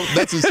Wednesday. No,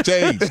 nothing's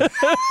changed.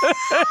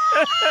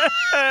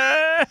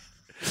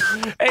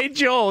 Hey,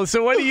 Joel,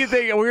 so what do you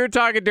think? We were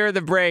talking during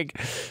the break.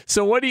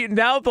 So what do you,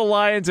 now that the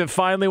Lions have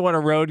finally won a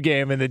road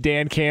game in the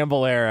Dan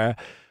Campbell era,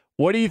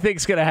 what do you think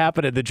is going to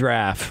happen in the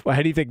draft?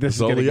 How do you think this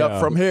is going to go? Only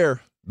up from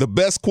here. The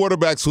best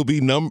quarterbacks will be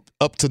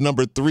up to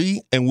number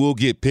 3, and we'll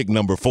get pick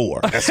number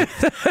 4.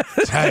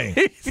 Dang.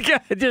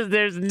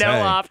 There's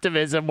no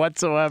optimism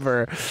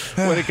whatsoever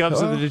when it comes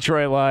to the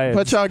Detroit Lions.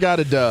 But y'all got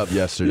a dub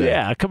yesterday.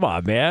 Yeah, come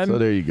on, man. So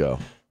there you go.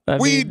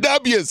 We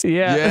W's.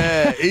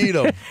 Yeah, eat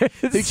them.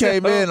 He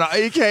came in.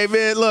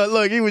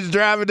 Look. He was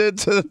driving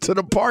into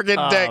the parking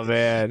deck.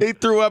 Man. He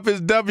threw up his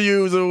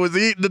W's and was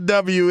eating the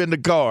W in the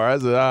car. I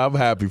said, I'm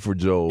happy for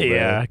Joel.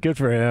 Yeah, man. good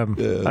for him.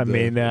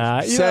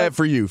 Yeah, sad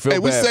for you. Feel hey,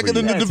 we're bad second for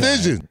in you. the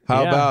division.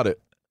 How about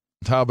it?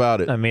 How about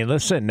it? I mean,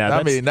 listen.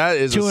 that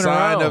is a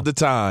sign of the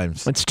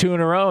times. It's 2 in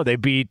a row. They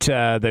beat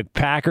the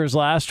Packers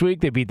last week.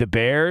 They beat the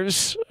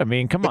Bears. I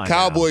mean, come on. The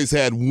Cowboys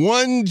had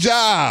one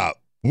job.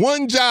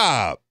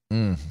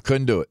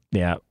 Couldn't do it.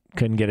 Yeah,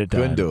 couldn't get it done.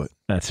 Couldn't do it.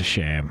 That's a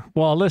shame.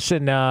 Well,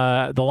 listen,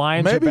 the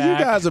Lions Maybe are back.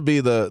 you guys will be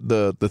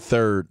the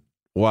third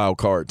wild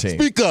card team.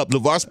 Speak up,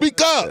 LeVar.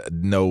 Speak up.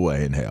 No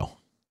way in hell.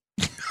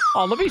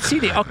 Oh, let me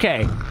see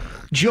okay.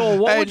 Joel,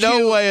 what would no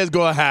you... way it's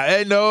going to happen.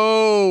 Ain't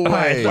no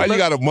way. Why you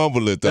got to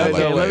mumble it, though?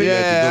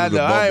 I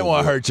know. I ain't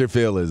want to hurt your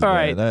feelings, All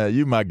man. right.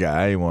 You my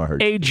guy. I ain't want to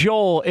hurt you. Hey,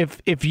 Joel,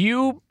 if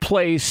you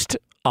placed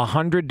a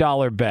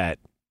 $100 bet,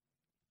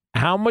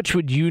 how much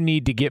would you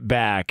need to get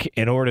back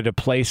in order to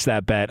place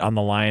that bet on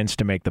the Lions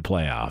to make the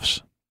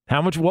playoffs?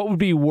 What would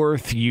be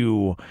worth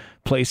you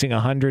placing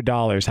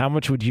 $100? How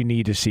much would you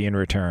need to see in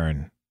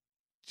return?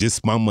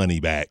 Just my money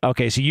back.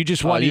 Okay, so you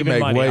just want you even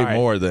make money. way All right.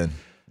 more than.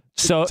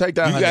 So take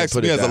that. You asked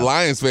me as a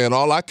Lions fan.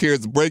 All I care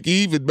is to break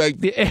even,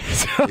 baby.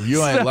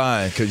 You ain't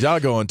lying because y'all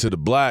going to the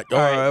black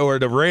or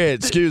the red.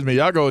 Excuse me,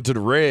 y'all going to the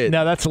red.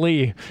 No, that's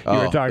Lee. You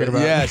were talking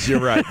about. Yes,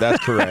 you're right.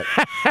 That's correct.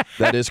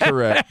 That is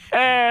correct.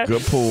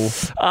 Good pool.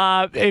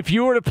 If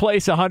you were to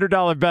place a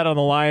 $100 bet on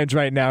the Lions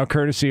right now,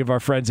 courtesy of our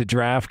friends at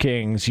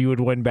DraftKings, you would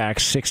win back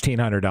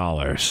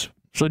 $1,600.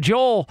 So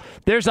Joel,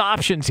 there's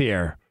options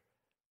here.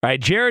 All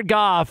right, Jared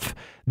Goff.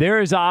 There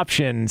is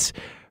options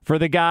for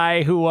the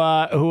guy who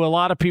a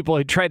lot of people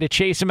had tried to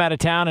chase him out of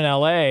town in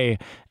L.A.,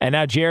 and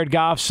now Jared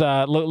Goff's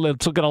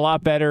it's looking a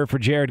lot better for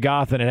Jared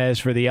Goff than it is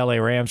for the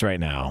L.A. Rams right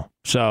now.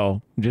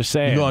 So, I'm just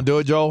saying. You going to do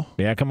it, Joel?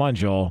 Yeah, come on,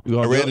 Joel.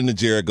 I read into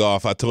Jared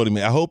Goff. I told him,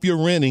 I hope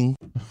you're renting.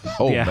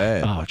 Oh, yeah.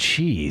 man. Oh,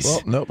 jeez.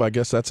 Well, nope, I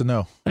guess that's a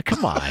no.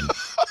 Come on.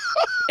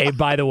 Hey,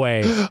 by the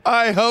way,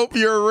 I hope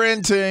you're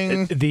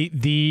renting.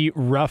 The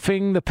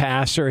roughing the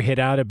passer hit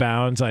out of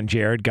bounds on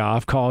Jared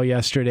Goff call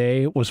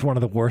yesterday was one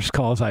of the worst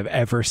calls I've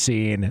ever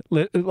seen.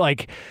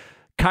 Like,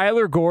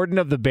 Kyler Gordon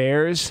of the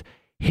Bears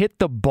hit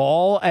the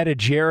ball at a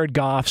Jared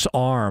Goff's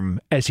arm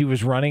as he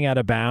was running out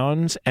of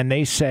bounds, and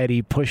they said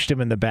he pushed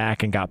him in the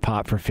back and got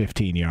popped for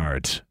 15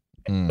 yards.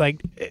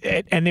 Like,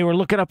 and they were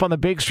looking up on the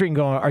big screen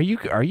going, are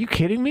you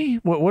kidding me?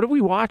 What are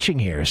we watching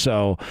here?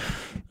 So,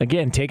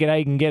 again, take it how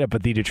you can get it,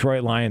 but the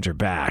Detroit Lions are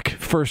back.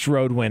 First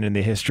road win in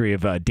the history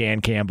of Dan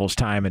Campbell's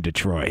time in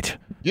Detroit.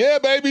 Yeah,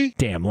 baby.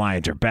 Damn,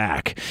 Lions are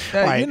back.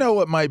 Hey, right. You know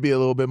what might be a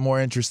little bit more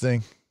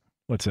interesting?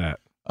 What's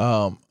that?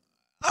 I'm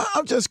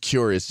just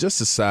curious,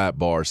 just a side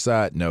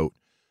note.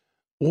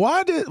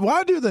 Why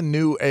do the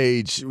new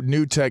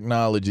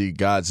technology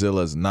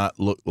Godzillas not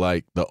look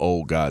like the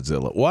old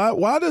Godzilla?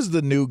 Why does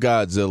the new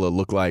Godzilla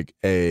look like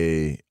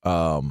a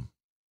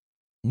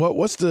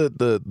What's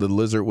the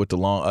lizard with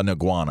an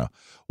iguana?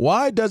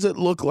 Why does it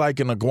look like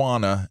an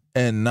iguana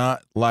and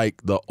not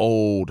like the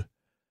old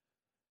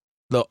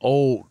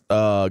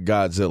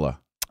Godzilla?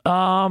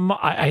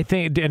 I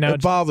think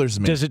it bothers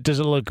me. Does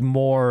it look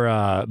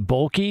more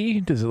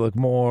bulky? Does it look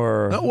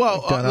more?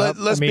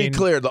 Let's be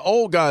clear. The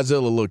old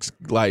Godzilla looks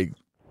like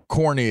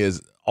corny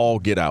as all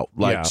get out,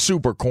 like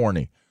super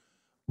corny.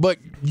 But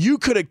you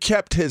could have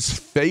kept his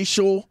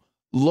facial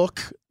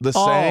look the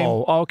same.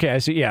 Oh, okay. I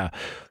see. Yeah.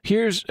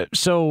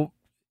 So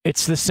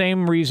it's the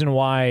same reason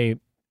why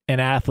an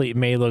athlete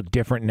may look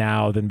different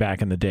now than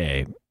back in the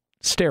day.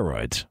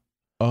 Steroids.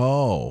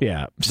 Oh,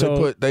 yeah.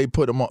 So they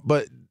put them on,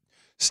 but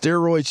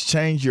steroids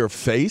change your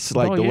face,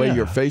 like the way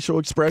your facial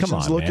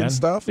expressions look and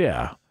stuff.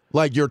 Yeah.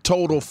 Like your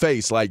total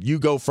face, like you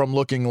go from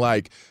looking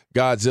like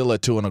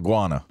Godzilla to an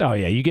iguana. Oh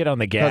yeah, you get on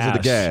the gas because of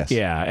the gas.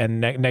 Yeah, and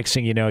next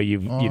thing you know, you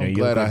I'm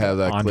glad I have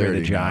that Andre clarity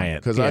the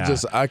Giant.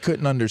 Because I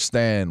couldn't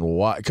understand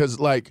why. Because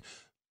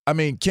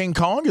King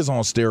Kong is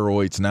on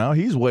steroids now.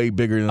 He's way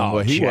bigger than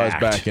what he was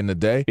back in the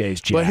day. Yeah,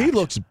 he's jacked. But he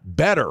looks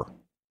better.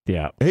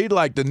 Yeah,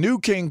 the new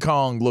King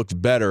Kong looks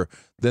better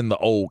than the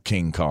old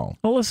King Kong.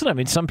 Well, listen, I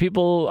mean, some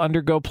people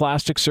undergo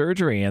plastic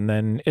surgery, and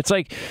then it's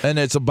like, and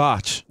it's a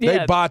botch. Yeah,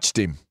 they botched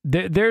him.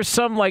 There's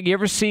some you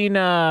ever seen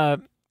a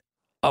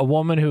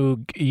woman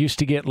who used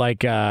to get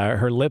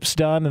her lips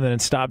done and then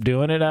stopped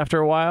doing it after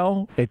a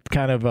while? It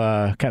kind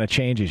of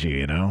changes you,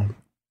 you know.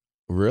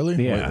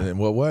 Really? Yeah. In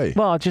what way?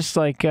 Well, just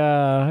where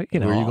are you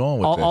going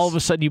with this? All of a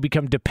sudden, you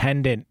become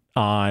dependent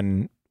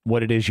on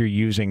what it is you're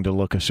using to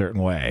look a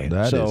certain way.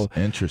 That is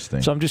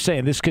interesting. So I'm just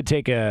saying this could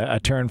take a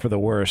turn for the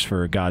worse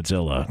for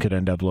Godzilla. Could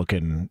end up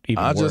looking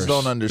even worse. I just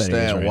don't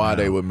understand why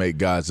they would make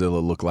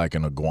Godzilla look like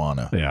an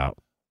iguana. Yeah.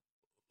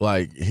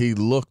 Like, he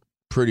looked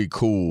pretty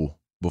cool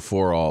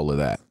before all of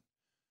that.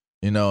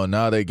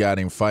 Now they got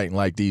him fighting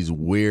like these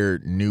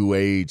weird new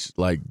age,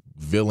 like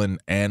villain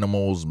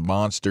animals,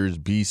 monsters,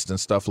 beasts, and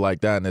stuff like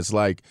that. And it's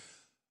like,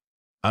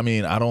 I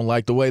don't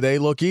like the way they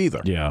look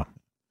either. Yeah.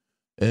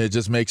 And it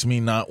just makes me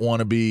not want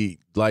to be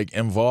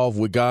involved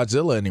with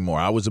Godzilla anymore.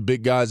 I was a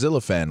big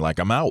Godzilla fan.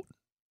 I'm out.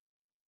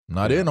 I'm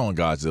not in on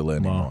Godzilla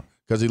anymore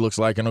because he looks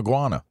like an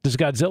iguana. Does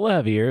Godzilla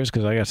have ears?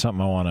 Because I got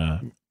something I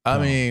want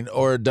to.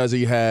 Or does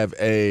he have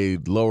a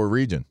lower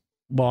region?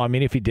 Well,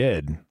 if he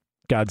did,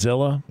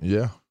 Godzilla.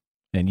 Yeah.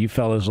 And you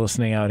fellas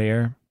listening out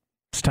here,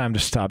 it's time to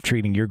stop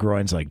treating your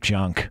groins like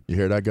junk. You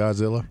hear that,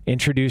 Godzilla?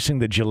 Introducing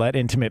the Gillette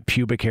Intimate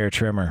Pubic Hair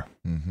Trimmer.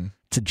 Mm-hmm.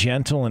 It's a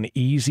gentle and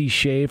easy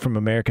shave from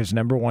America's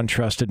 #1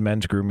 trusted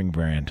men's grooming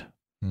brand.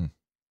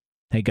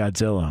 Hey,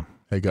 Godzilla.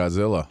 Hey,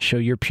 Godzilla. Show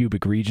your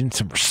pubic region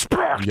some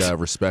respect. You gotta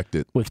respect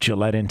it. With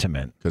Gillette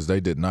Intimate. Because they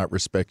did not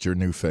respect your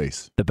new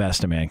face. The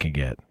best a man can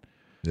get.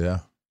 Yeah.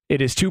 It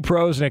is Two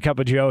Pros and a Cup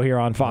of Joe here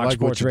on Fox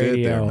Sports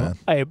Radio. There,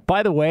 hey,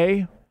 by the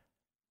way,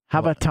 how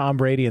about Tom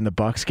Brady and the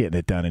Bucs getting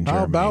it done in Germany?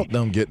 How about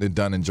them getting it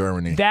done in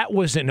Germany? That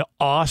was an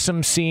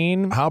awesome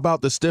scene. How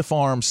about the stiff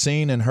arm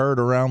seen and heard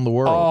around the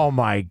world? Oh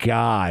my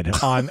God!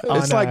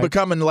 It's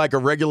becoming like a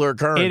regular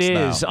occurrence. It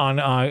now. is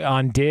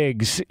on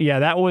Diggs. Yeah,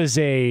 that was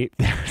a.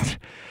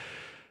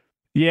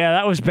 Yeah,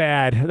 that was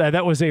bad.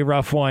 That was a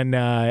rough one.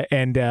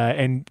 And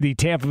the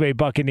Tampa Bay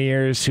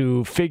Buccaneers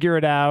who figure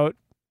it out.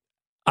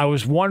 I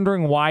was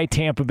wondering why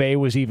Tampa Bay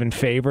was even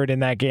favored in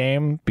that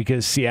game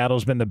because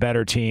Seattle's been the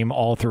better team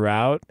all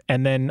throughout.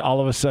 And then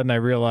all of a sudden I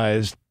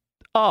realized,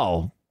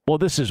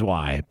 this is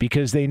why.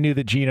 Because they knew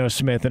that Geno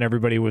Smith and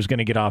everybody was going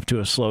to get off to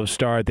a slow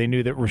start. They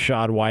knew that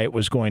Rachaad White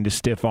was going to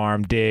stiff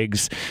arm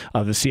Diggs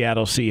of the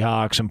Seattle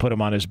Seahawks and put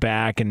him on his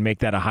back and make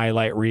that a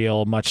highlight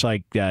reel, much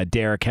like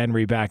Derrick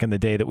Henry back in the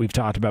day that we've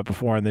talked about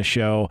before on this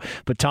show.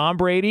 But Tom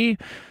Brady...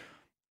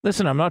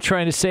 Listen, I'm not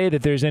trying to say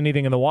that there's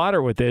anything in the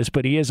water with this,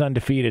 but he is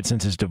undefeated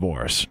since his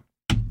divorce.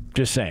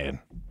 Just saying.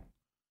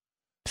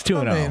 It's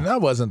 2-0. That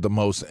wasn't the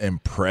most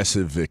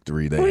impressive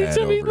victory they had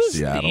over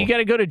Seattle. You got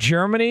to go to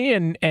Germany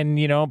and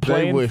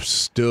play. They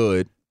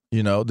withstood.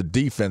 The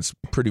defense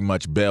pretty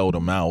much bailed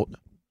them out.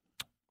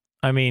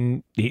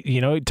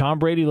 Tom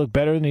Brady looked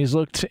better than he's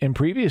looked in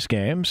previous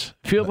games.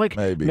 Feel like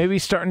maybe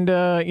starting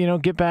to,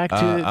 get back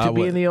to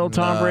being the old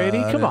Tom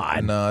Brady. Come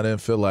on. No, I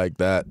didn't feel like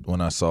that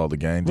when I saw the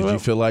game. Did you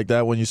feel like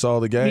that when you saw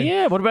the game?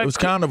 Yeah. What about? It was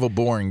kind of a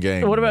boring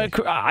game. What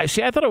about? I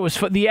thought it was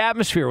fun. The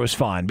atmosphere was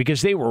fun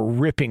because they were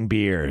ripping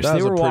beers.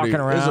 They were walking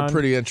around. It was a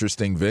pretty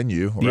interesting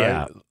venue, right?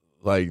 Yeah.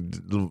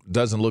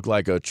 Doesn't look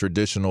like a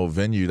traditional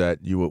venue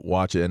that you would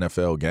watch an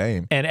NFL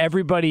game. And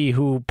everybody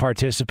who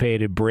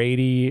participated,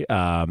 Brady,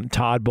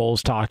 Todd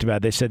Bowles talked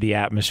about, they said the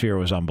atmosphere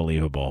was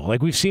unbelievable.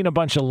 We've seen a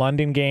bunch of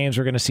London games.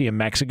 We're going to see a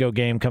Mexico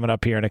game coming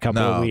up here in a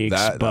couple of weeks.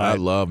 I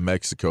love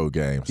Mexico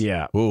games.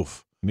 Yeah.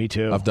 Oof. Me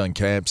too. I've done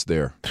camps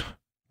there.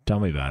 Tell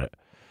me about it.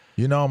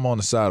 I'm on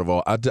the side of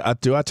all.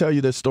 Do I tell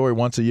you this story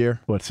once a year?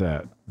 What's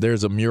that?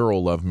 There's a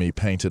mural of me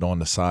painted on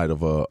the side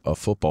of a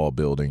football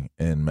building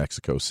in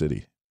Mexico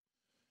City.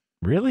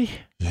 Really?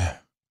 Yeah.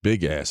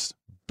 Big ass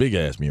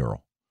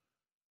mural.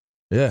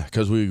 Yeah,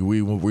 because we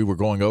were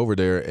going over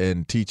there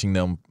and teaching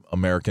them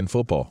American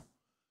football.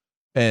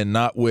 and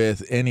not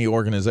with any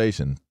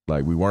organization.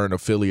 Like, we weren't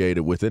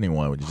affiliated with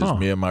anyone. Just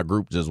me and my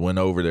group just went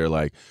over there.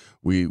 Like,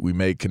 we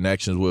made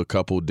connections with a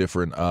couple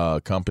different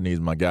companies.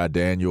 My guy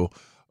Daniel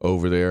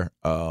over there,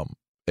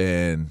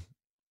 and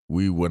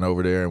we went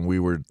over there and we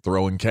were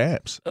throwing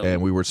camps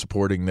and we were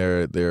supporting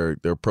their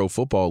pro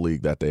football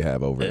league that they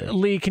have over there.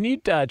 Lee, can you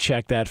fact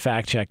check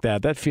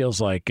that? That feels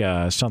like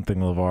something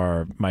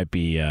LeVar might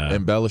be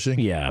embellishing.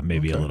 Yeah,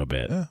 maybe a little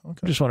bit. Yeah,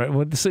 okay. Just want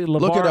to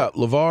look it up.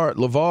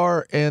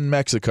 LeVar in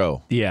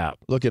Mexico. Yeah,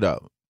 look it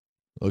up.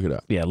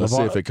 Yeah, let's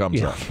see if it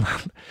comes up.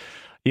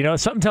 You know,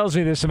 something tells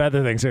me there's some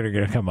other things that are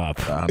going to come up.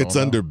 It's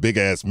under big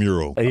ass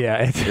mural.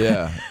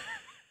 Yeah.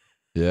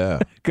 Yeah.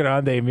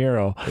 Grande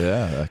mural.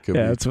 Yeah, that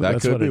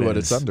could be what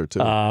it's under,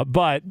 too.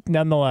 But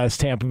nonetheless,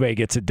 Tampa Bay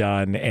gets it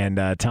done,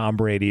 and Tom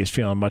Brady is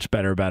feeling much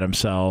better about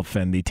himself,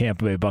 and the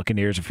Tampa Bay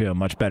Buccaneers are feeling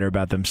much better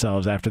about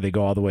themselves after they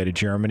go all the way to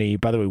Germany.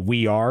 By the way,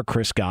 we are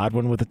Chris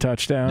Godwin with a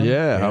touchdown.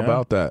 Yeah, how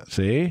about that?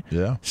 See?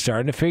 Yeah.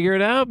 Starting to figure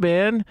it out,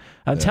 man.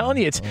 I'm telling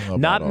you, it's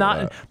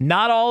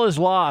not all is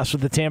lost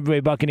with the Tampa Bay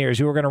Buccaneers,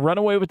 who are going to run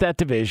away with that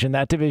division.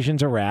 That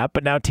division's a wrap.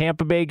 But now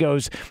Tampa Bay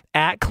goes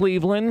at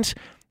Cleveland,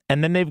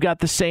 and then they've got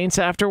the Saints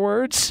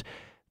afterwards.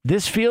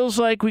 This feels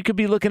like we could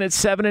be looking at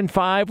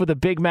 7-5 with a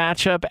big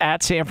matchup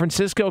at San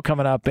Francisco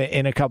coming up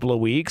in a couple of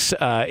weeks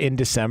in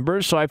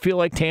December. So I feel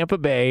like Tampa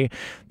Bay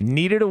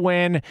needed a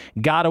win,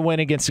 got a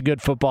win against a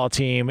good football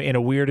team in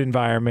a weird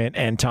environment,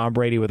 and Tom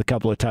Brady with a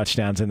couple of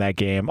touchdowns in that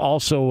game.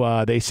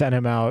 Also, they sent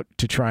him out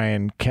to try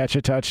and catch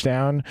a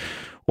touchdown,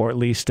 or at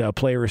least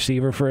play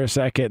receiver for a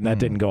second, and that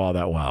didn't go all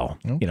that well.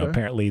 Okay. You know,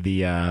 apparently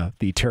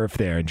the turf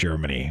there in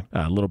Germany,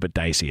 a little bit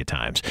dicey at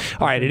times.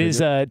 All right, it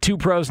is 2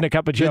 pros and a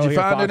cup of Joe here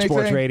at Fox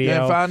Sports Radio.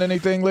 Did you find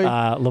anything, Lee?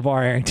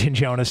 LeVar Arrington,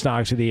 Jonas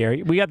Knox of the air.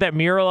 We got that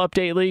mural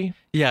update, Lee?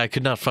 Yeah, I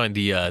could not find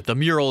the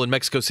mural in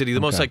Mexico City. The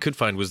most I could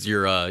find was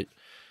your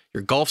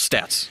golf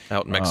stats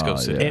out in Mexico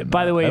City. Yeah,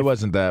 by the way, it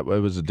wasn't that.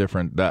 It was a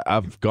different.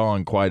 I've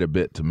gone quite a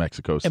bit to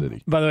Mexico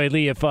City. By the way,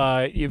 Lee, if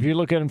you're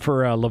looking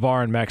for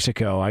LeVar in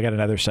Mexico, I got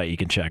another site you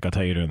can check. I'll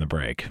tell you during the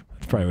break.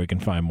 It's probably we can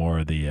find more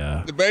of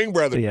the Bang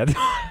Brother. Yeah.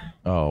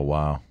 Oh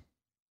wow.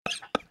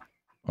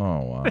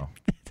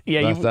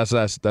 Yeah, that's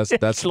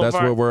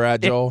where we're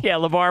at, Joel. Yeah,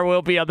 LeVar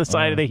will be on the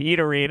side of the Heat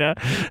Arena.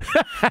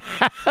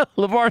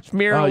 LeVar's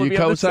mural will be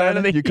on the side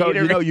of the Heat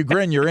Arena. You know, you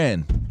grin, you're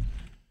in.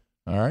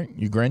 All right,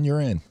 you grin,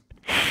 you're in.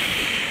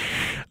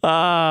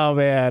 Oh,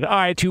 man. All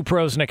right, 2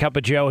 pros and a cup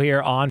of Joe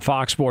here on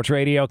Fox Sports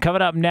Radio.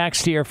 Coming up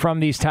next here from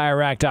these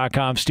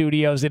TireRack.com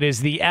studios, it is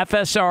the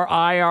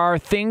FSR-IR,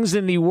 things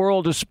in the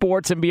world of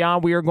sports and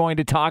beyond. We are going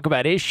to talk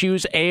about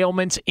issues,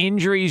 ailments,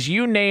 injuries,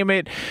 you name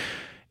it.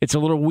 It's a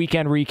little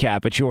weekend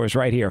recap. It's yours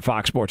right here,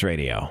 Fox Sports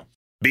Radio.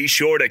 Be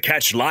sure to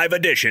catch live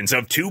editions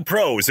of 2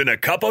 Pros and a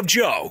Cup of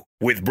Joe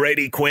with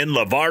Brady Quinn,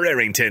 LeVar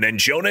Arrington, and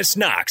Jonas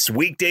Knox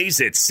weekdays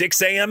at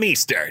 6 a.m.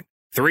 Eastern,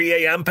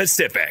 3 a.m.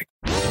 Pacific.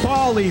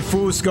 Paulie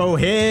Fusco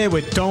here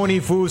with Tony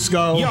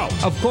Fusco. Yo.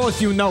 Of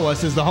course you know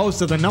us as the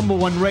host of the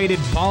 #1 rated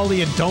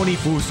Paulie and Tony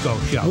Fusco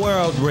show.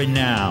 World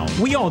renowned.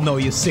 We all know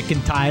you're sick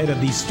and tired of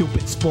these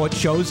stupid sports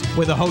shows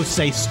where the hosts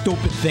say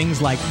stupid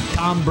things like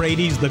Tom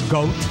Brady's the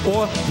GOAT.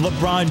 Or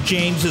LeBron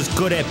James is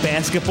good at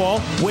basketball,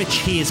 which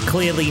he is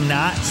clearly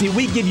not. See,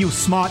 we give you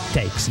smart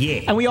takes.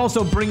 Yeah. And we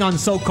also bring on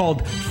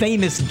so-called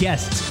famous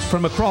guests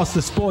from across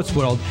the sports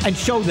world and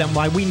show them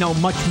why we know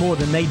much more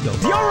than they do.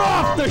 You're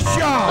off the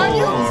show! Are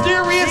you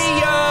serious?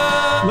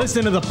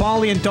 Listen to the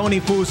Paulie and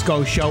Tony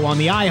Fusco show on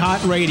the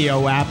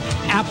iHeartRadio app,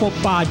 Apple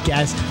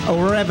Podcasts,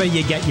 or wherever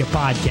you get your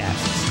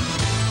podcasts.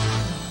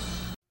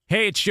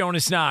 Hey, it's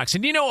Jonas Knox,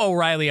 and you know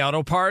O'Reilly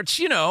Auto Parts.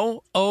 You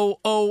know,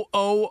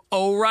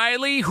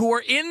 O'Reilly, who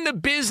are in the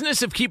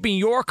business of keeping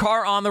your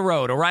car on the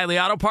road. O'Reilly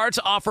Auto Parts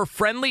offer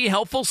friendly,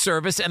 helpful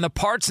service and the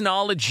parts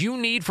knowledge you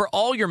need for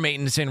all your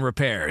maintenance and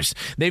repairs.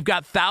 They've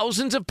got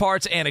thousands of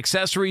parts and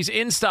accessories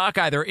in stock,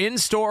 either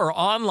in-store or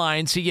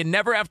online, so you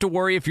never have to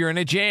worry if you're in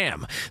a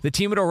jam. The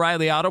team at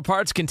O'Reilly Auto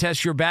Parts can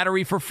test your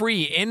battery for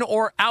free, in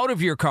or out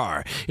of your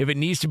car. If it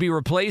needs to be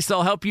replaced,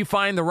 they'll help you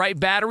find the right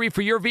battery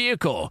for your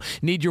vehicle.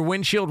 Need your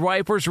windshield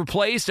wipers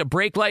replaced, a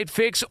brake light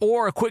fix,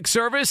 or a quick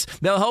service?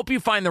 They'll help you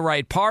find the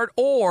right part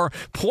or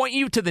point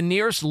you to the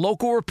nearest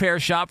local repair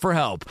shop for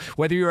help.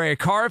 Whether you're a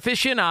car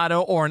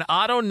aficionado or an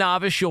auto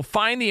novice, you'll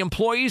find the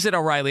employees at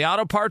O'Reilly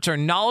Auto Parts are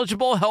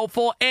knowledgeable,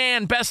 helpful,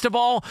 and best of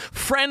all,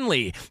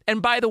 friendly.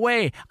 And by the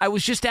way, I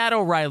was just at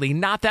O'Reilly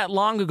not that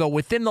long ago,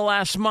 within the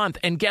last month,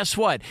 and guess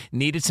what?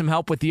 Needed some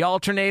help with the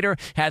alternator,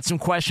 had some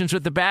questions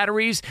with the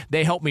batteries.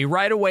 They helped me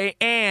right away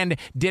and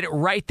did it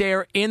right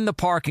there in the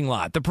parking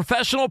lot. The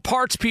professional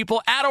parts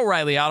people at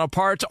O'Reilly Auto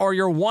Parts are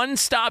your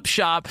one-stop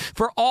shop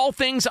for all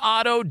things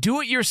auto,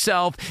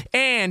 do-it-yourself,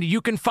 and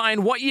you can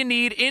find what you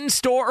need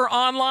in-store or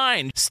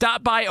online.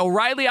 Stop by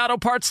O'Reilly Auto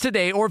Parts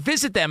today or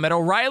visit them at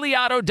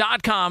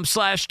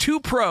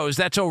O'ReillyAuto.com/2pros.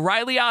 That's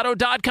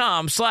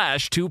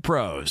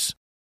O'ReillyAuto.com/2pros.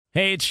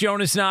 Hey, it's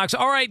Jonas Knox.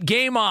 All right,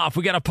 game off.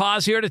 We got to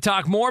pause here to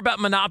talk more about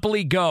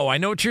Monopoly Go. I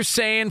know what you're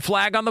saying,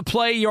 flag on the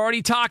play. You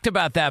already talked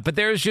about that, but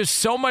there's just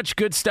so much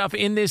good stuff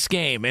in this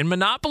game. In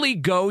Monopoly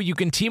Go, you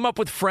can team up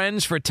with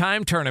friends for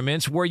time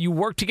tournaments where you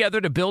work together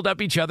to build up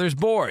each other's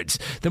boards.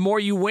 The more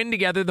you win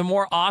together, the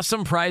more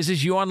awesome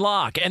prizes you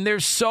unlock. And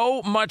there's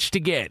so much to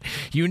get.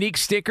 Unique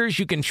stickers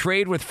you can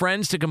trade with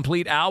friends to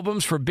complete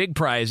albums for big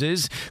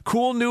prizes.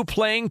 Cool new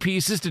playing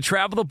pieces to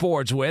travel the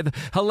boards with.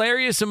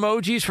 Hilarious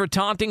emojis for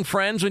taunting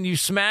friends when you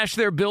smash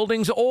their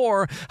buildings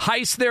or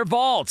heist their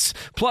vaults.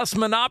 Plus,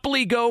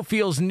 Monopoly Go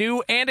feels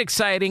new and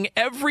exciting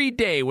every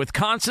day with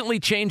constantly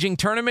changing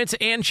tournaments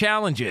and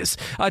challenges.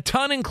 A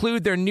ton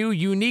include their new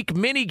unique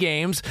mini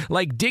games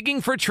like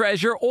digging for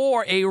treasure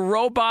or a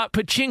robot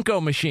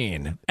pachinko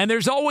machine. And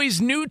there's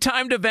always new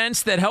timed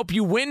events that help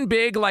you win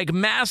big, like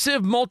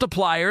massive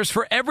multipliers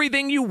for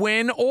everything you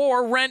win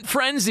or rent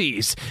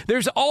frenzies.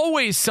 There's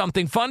always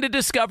something fun to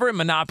discover in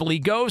Monopoly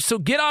Go, so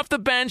get off the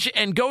bench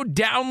and go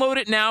download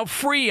it now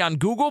free on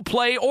Google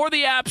Play or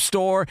the App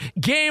Store.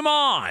 Game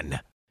on!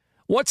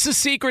 What's the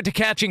secret to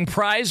catching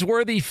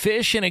prize-worthy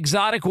fish in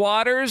exotic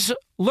waters?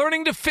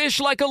 Learning to fish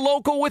like a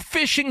local with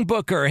Fishing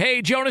Booker.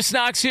 Hey, Jonas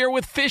Knox here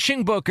with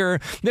Fishing Booker.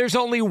 There's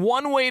only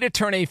one way to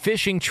turn a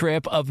fishing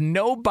trip of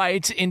no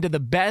bites into the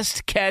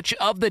best catch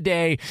of the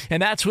day,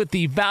 and that's with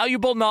the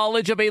valuable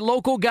knowledge of a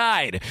local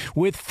guide.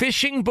 With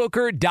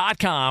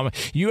FishingBooker.com,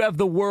 you have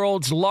the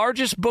world's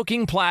largest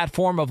booking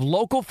platform of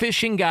local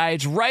fishing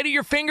guides right at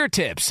your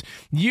fingertips.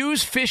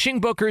 Use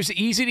Fishing Booker's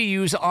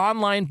easy-to-use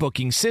online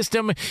booking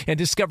system and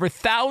discover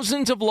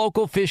thousands of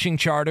local fishing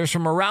charters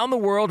from around the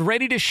world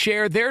ready to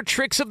share their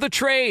tricks of the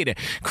trade.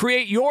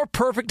 Create your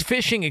perfect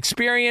fishing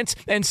experience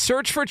and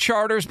search for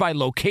charters by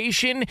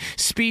location,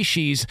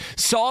 species,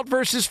 salt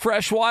versus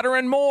freshwater,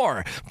 and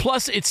more.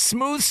 Plus, it's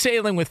smooth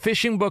sailing with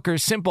Fishing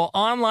Booker's simple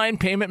online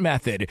payment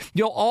method.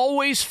 You'll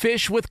always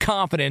fish with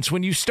confidence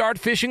when you start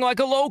fishing like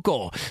a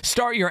local.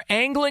 Start your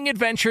angling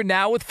adventure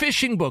now with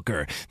Fishing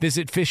Booker.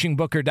 Visit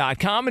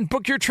FishingBooker.com and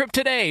book your trip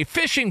today.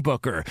 Fishing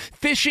Booker.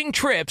 Fishing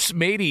trips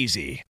made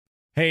easy.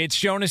 Hey, it's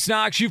Jonas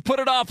Knox. You've put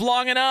it off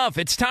long enough.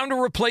 It's time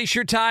to replace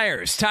your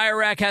tires. Tire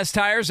Rack has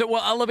tires that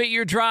will elevate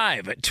your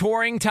drive.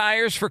 Touring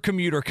tires for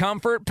commuter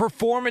comfort,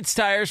 performance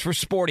tires for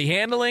sporty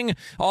handling,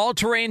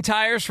 all-terrain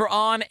tires for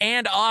on-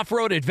 and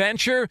off-road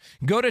adventure.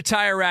 Go to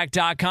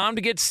TireRack.com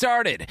to get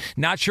started.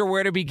 Not sure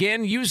where to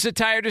begin? Use the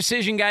Tire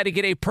Decision Guide to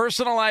get a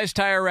personalized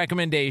tire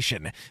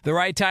recommendation. The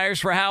right tires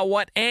for how,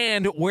 what,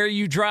 and where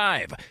you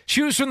drive.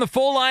 Choose from the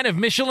full line of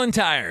Michelin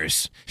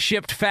tires.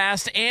 Shipped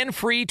fast and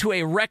free to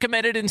a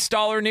recommended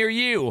installer near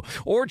you,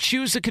 or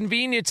choose the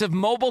convenience of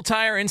mobile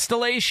tire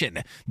installation.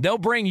 They'll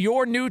bring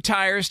your new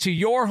tires to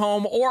your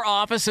home or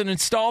office and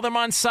install them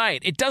on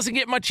site. It doesn't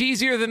get much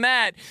easier than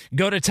that.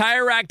 Go to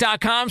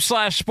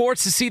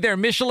TireRack.com/sports to see their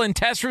Michelin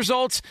test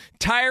results,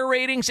 tire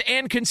ratings,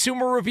 and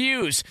consumer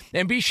reviews.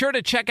 And be sure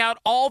to check out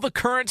all the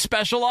current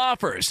special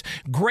offers.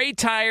 Great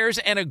tires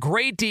and a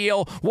great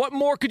deal. What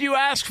more could you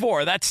ask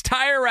for? That's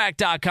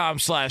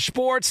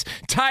TireRack.com/sports.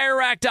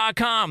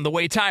 TireRack.com, the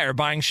way tire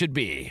buying should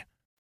be.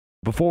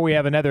 Before we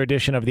have another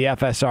edition of the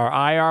FSR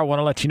IR, I want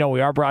to let you know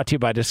we are brought to you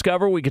by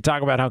Discover. We could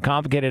talk about how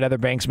complicated other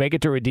banks make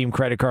it to redeem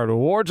credit card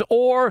rewards,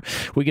 or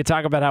we could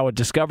talk about how at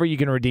Discover you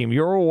can redeem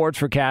your rewards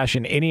for cash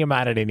in any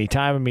amount at any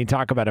time. I mean,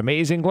 talk about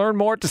amazing. Learn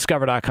more at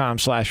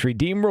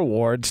discover.com/redeem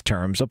rewards.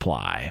 Terms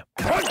apply.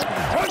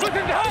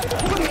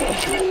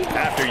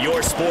 After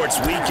your sports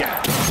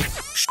weekend,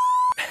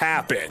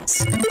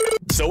 happens.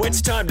 So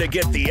it's time to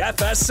get the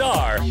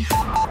FSR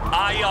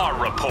IR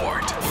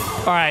report.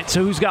 All right,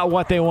 so who's got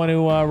what they want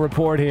to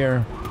report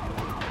here?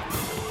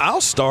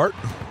 I'll start.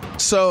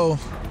 So,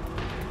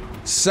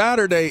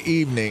 Saturday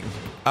evening,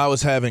 I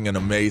was having an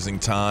amazing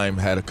time.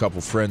 Had a couple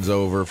friends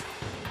over.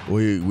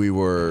 We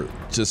were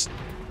just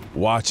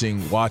watching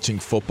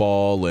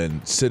football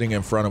and sitting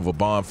in front of a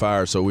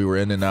bonfire. So we were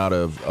in and out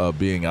of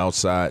being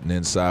outside and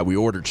inside. We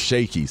ordered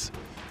Shakey's.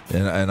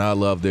 And I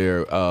love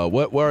their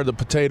what are the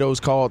potatoes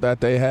called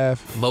that they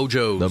have?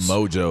 Mojos. The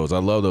Mojos. I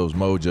love those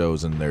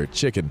Mojos and their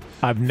chicken.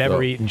 I've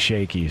never eaten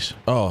Shakey's.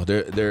 Oh,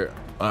 they're.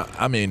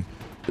 I mean,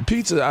 the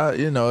pizza.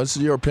 It's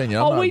your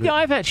opinion.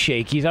 I've had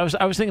Shakey's. I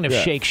was thinking of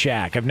Shake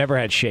Shack. I've never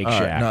had Shake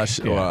Shack.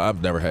 Well,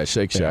 I've never had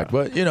Shake Shack. Yeah.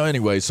 But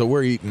anyway, so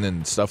we're eating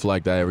and stuff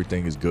like that.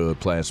 Everything is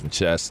good. Playing some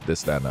chess,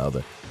 this, that, and the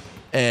other.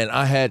 And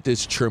I had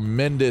this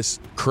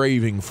tremendous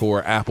craving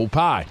for apple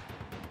pie,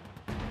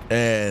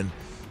 and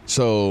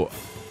so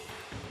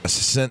I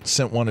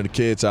sent one of the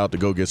kids out to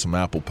go get some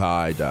apple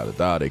pie,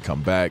 They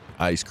come back,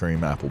 ice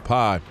cream, apple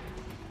pie.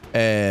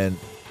 And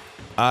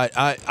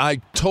I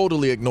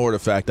totally ignore the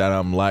fact that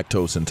I'm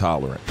lactose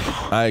intolerant.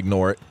 I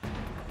ignore it.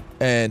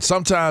 And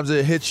sometimes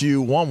it hits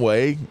you one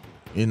way,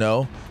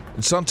 and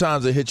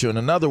sometimes it hits you in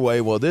another way.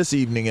 Well, this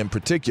evening in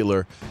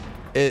particular,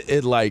 it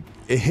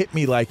hit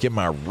me like in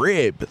my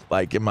rib,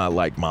 like in my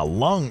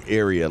lung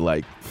area,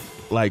 like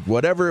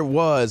whatever it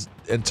was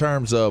in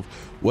terms of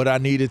what I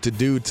needed to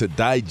do to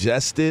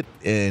digest it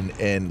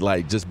and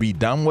like just be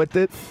done with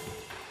it.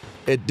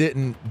 It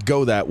didn't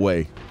go that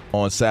way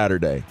on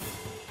Saturday.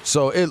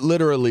 So it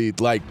literally,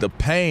 like, the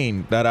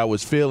pain that I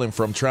was feeling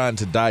from trying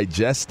to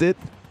digest it,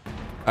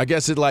 I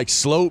guess it, like,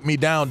 slowed me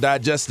down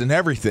digesting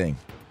everything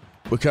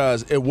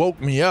because it woke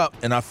me up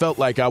and I felt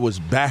like I was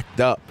backed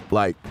up,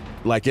 like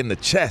in the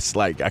chest.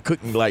 Like, I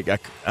couldn't, like,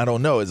 I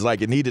don't know. It's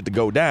like it needed to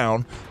go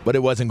down, but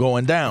it wasn't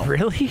going down.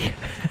 Really?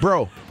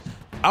 Bro,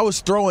 I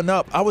was throwing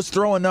up. I was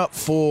throwing up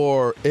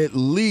for at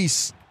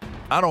least,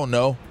 I don't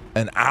know,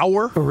 an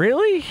hour.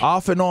 Really?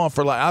 Off and on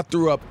for, like, I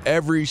threw up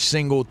every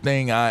single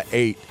thing I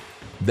ate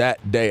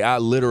that day. I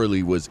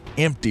literally was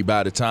empty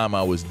by the time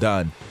I was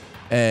done.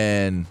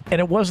 And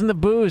it wasn't the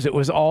booze. It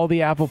was all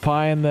the apple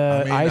pie and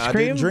the ice cream?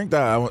 I didn't drink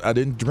that. I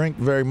didn't drink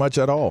very much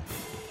at all.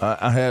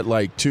 I had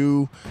like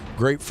 2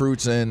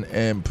 grapefruits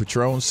and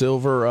Patron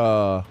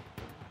Silver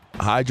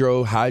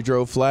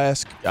hydro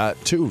flask.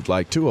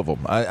 2 of them.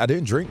 I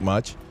didn't drink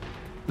much.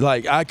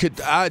 Like,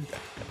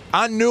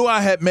 I knew I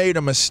had made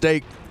a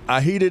mistake.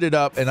 I heated it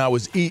up and I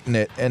was eating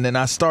it, and then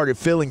I started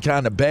feeling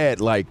kind of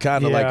bad, like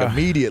like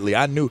immediately.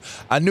 I knew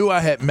I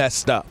had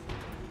messed up.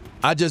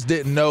 I just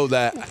didn't know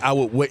that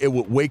it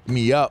would wake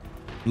me up,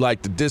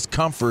 like the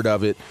discomfort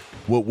of it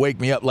would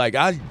wake me up. Like,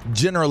 I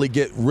generally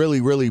get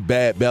really, really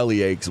bad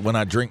belly aches when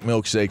I drink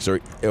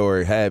milkshakes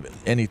or have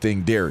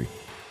anything dairy.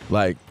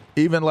 Like,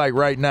 even like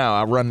right now,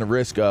 I run the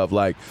risk of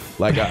like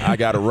I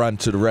got to run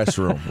to the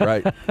restroom,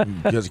 right?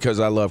 Because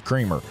I love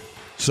creamer.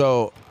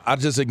 So I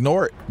just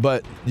ignore it.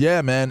 But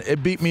yeah, man,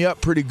 it beat me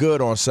up pretty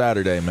good on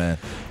Saturday, man.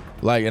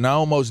 Like, and I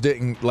almost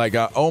didn't, like,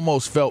 I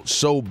almost felt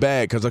so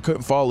bad because I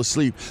couldn't fall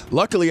asleep.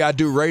 Luckily, I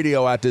do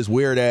radio at this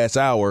weird-ass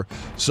hour,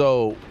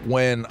 so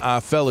when I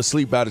fell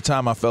asleep, by the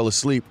time I fell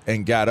asleep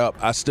and got up,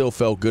 I still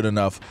felt good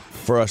enough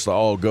for us to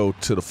all go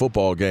to the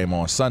football game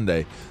on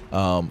Sunday.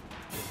 But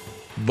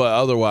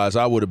otherwise,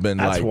 I would have been,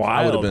 I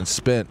would have been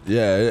spent.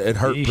 Yeah, it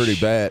hurt pretty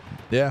bad.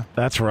 Yeah.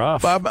 That's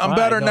rough. But I'm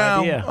better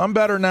now. Idea. I'm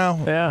better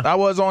now. Yeah. I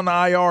was on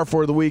the IR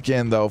for the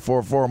weekend, though,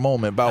 for a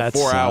moment, about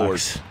 4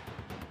 hours.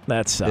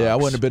 That sucks. Yeah, I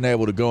wouldn't have been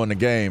able to go in the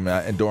game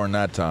during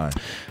that time.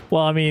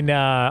 Well, I mean,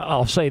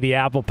 I'll say the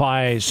apple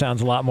pie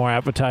sounds a lot more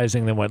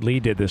appetizing than what Lee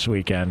did this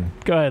weekend.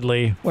 Go ahead,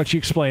 Lee. Why don't you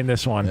explain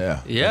this one?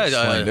 Yeah.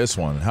 Explain this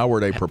one. How were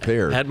they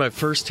prepared? I had my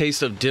first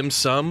taste of dim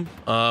sum,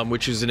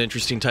 which is an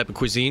interesting type of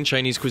cuisine,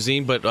 Chinese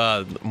cuisine. But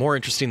more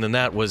interesting than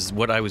that was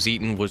what I was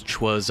eating, which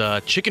was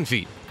chicken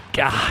feet.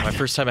 God. My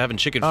first time having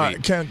chicken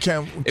feet.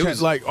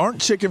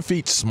 Aren't chicken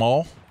feet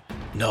small?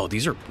 No,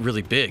 these are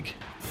really big.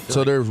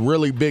 So they're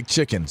really big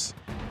chickens.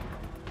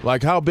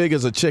 Like, how big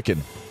is a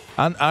chicken?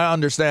 I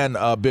understand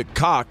a big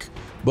cock,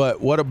 but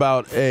what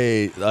about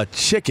a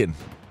chicken?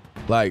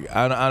 Like,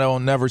 I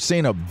don't never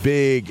seen a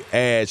big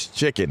ass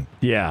chicken.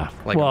 Yeah.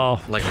 Like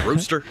a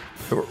rooster.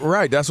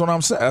 Right. That's what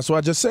I'm saying. That's what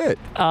I just said.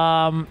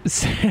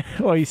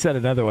 Well, you said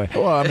another way.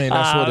 Well, I mean,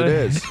 that's what it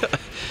is.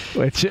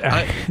 Which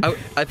I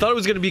thought it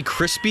was going to be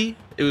crispy.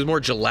 It was more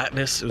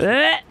gelatinous.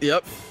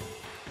 Yep.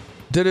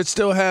 Did it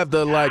still have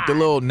the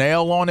little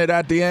nail on it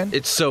at the end?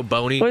 It's so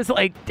bony. It was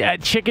like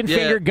chicken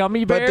finger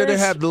gummy bears. But did it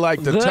have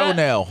the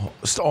toenail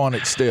on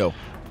it still?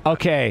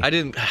 Okay.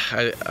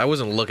 I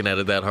wasn't looking at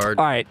it that hard.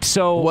 All right.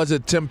 So was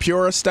it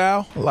tempura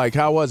style? Like,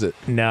 how was it?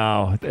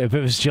 No. If it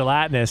was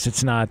gelatinous,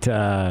 it's not.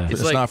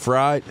 It's like, not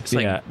fried. It's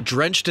like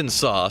drenched in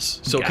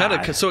sauce. So it kind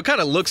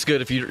of looks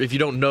good if you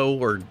don't know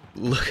or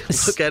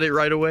look at it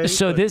right away.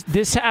 So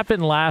this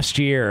happened last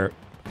year.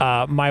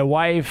 My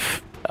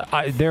wife.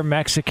 They're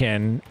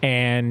Mexican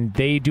and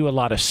they do a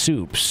lot of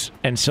soups,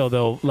 and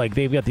so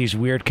they've got these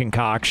weird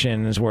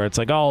concoctions where it's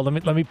like, oh,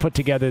 let me put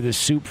together this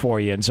soup for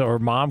you. And so her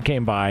mom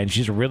came by, and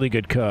she's a really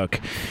good cook,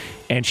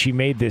 and she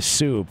made this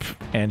soup,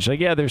 and she's like,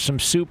 yeah, there's some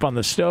soup on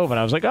the stove. And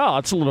I was like, oh,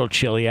 it's a little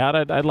chilly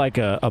out. I'd like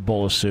a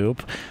bowl of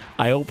soup.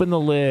 I open the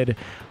lid,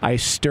 I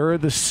stir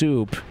the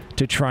soup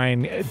to try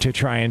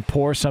and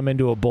pour some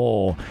into a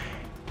bowl,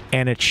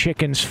 and a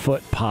chicken's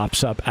foot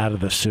pops up out of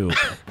the soup.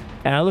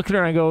 And I look at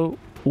her and I go,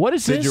 what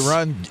is this? Did you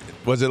run?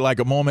 Was it like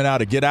a moment out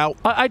to get out?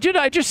 I did.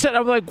 I just said,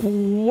 I'm like,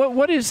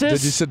 what is this?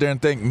 Did you sit there and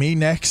think, me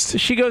next?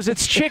 She goes,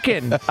 it's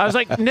chicken. I was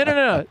like,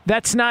 no.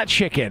 That's not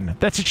chicken.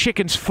 That's a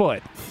chicken's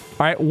foot.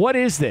 All right, what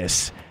is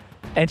this?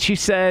 And she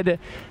said,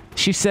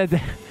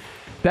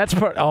 that's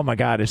part. Oh, my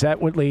God. Is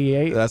that what Lee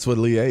ate? That's what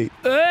Lee ate.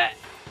 Here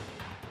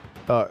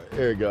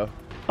you go.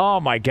 Oh,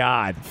 my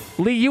God.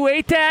 Lee, you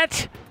ate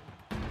that?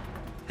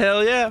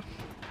 Hell yeah.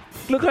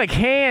 Look like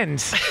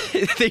hands.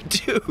 They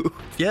do.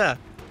 Yeah.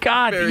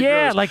 God, very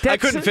yeah, gross. like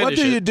that's. I couldn't finish What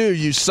do you do?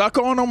 You suck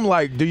on them?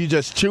 Like, do you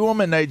just chew them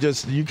and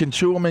you can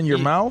chew them in your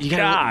mouth? You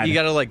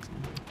gotta like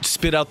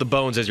spit out the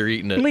bones as you're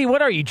eating it. Lee,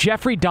 what are you,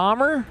 Jeffrey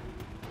Dahmer?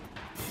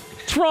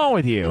 What's wrong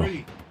with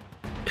you?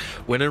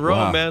 When in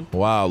Rome, man.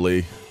 Wow,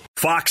 Lee.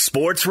 Fox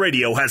Sports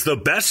Radio has the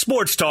best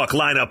sports talk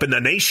lineup in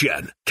the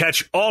nation.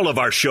 Catch all of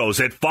our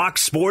shows at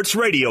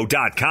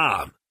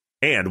foxsportsradio.com.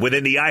 And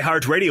within the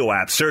iHeartRadio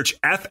app, search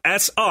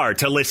FSR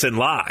to listen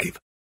live.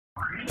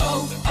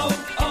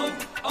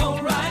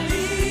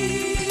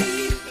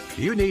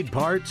 You need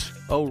parts?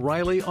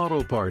 O'Reilly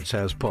Auto Parts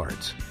has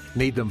parts.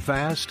 Need them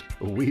fast?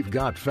 We've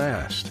got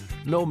fast.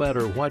 No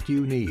matter what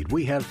you need,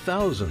 we have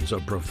thousands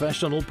of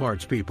professional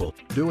parts people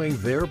doing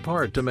their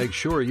part to make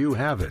sure you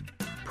have it.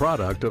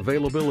 Product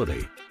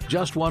availability.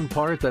 Just one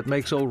part that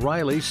makes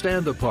O'Reilly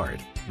stand apart.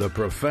 The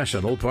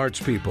professional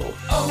parts people.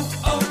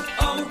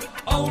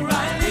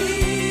 O'Reilly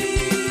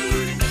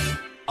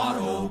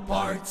Auto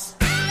Parts.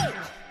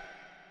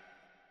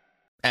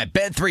 At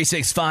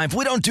Bet365,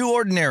 we don't do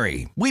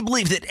ordinary. We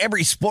believe that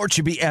every sport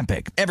should be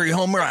epic. Every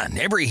home run,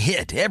 every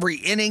hit, every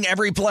inning,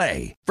 every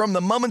play. From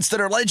the moments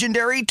that are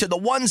legendary to the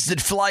ones that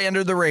fly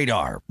under the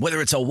radar. Whether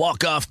it's a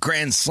walk-off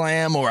grand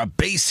slam or a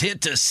base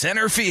hit to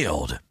center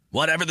field.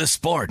 Whatever the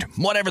sport,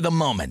 whatever the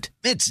moment,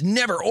 it's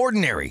never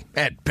ordinary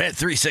at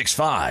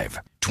Bet365.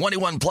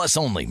 21 plus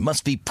only.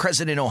 Must be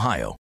present in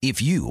Ohio.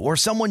 If you or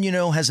someone you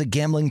know has a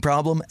gambling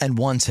problem and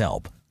wants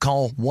help,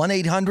 call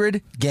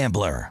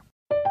 1-800-GAMBLER.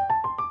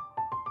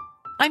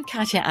 I'm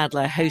Katya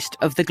Adler, host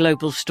of The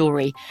Global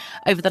Story.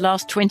 Over the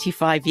last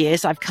 25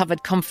 years, I've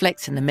covered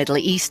conflicts in the Middle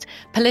East,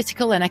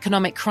 political and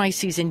economic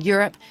crises in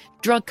Europe,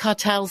 drug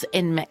cartels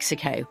in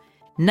Mexico.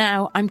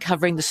 Now I'm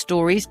covering the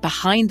stories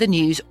behind the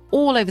news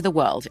all over the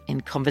world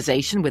in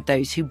conversation with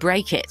those who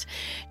break it.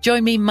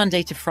 Join me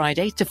Monday to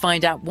Friday to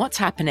find out what's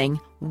happening,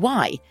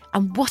 why,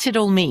 and what it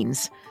all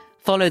means.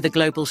 Follow The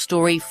Global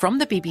Story from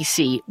the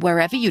BBC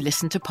wherever you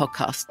listen to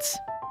podcasts.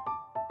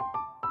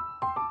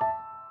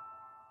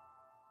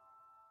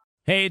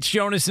 Hey, it's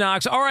Jonas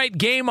Knox. All right,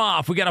 game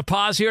off. We got to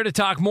pause here to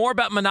talk more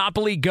about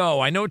Monopoly Go.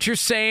 I know what you're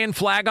saying,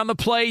 flag on the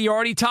play. You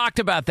already talked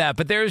about that,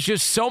 but there's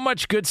just so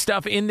much good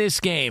stuff in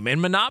this game.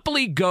 In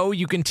Monopoly Go,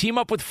 you can team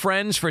up with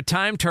friends for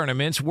time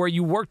tournaments where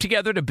you work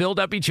together to build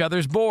up each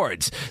other's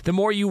boards. The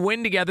more you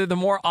win together, the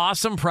more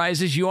awesome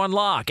prizes you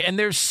unlock. And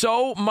there's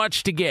so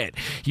much to get.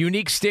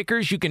 Unique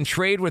stickers you can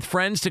trade with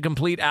friends to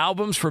complete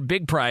albums for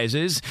big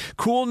prizes.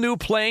 Cool new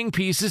playing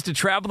pieces to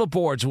travel the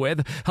boards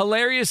with.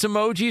 Hilarious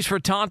emojis for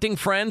taunting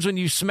friends when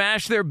you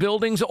smash their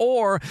buildings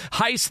or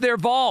heist their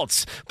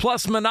vaults.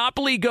 Plus,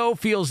 Monopoly Go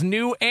feels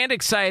new and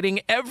exciting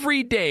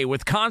every day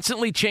with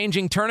constantly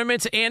changing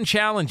tournaments and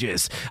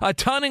challenges. A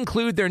ton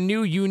include their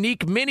new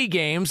unique mini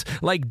games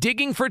like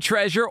digging for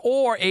treasure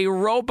or a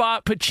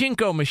robot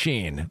pachinko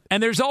machine.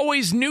 And there's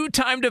always new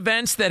timed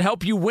events that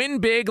help you win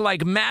big,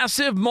 like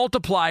massive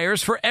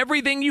multipliers for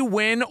everything you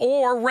win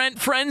or rent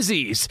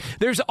frenzies.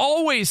 There's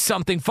always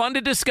something fun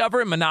to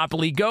discover in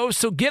Monopoly Go,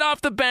 so get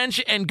off the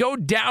bench and go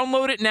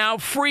download it now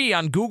free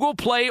on Google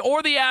Play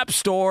or the App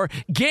Store.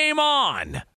 Game on!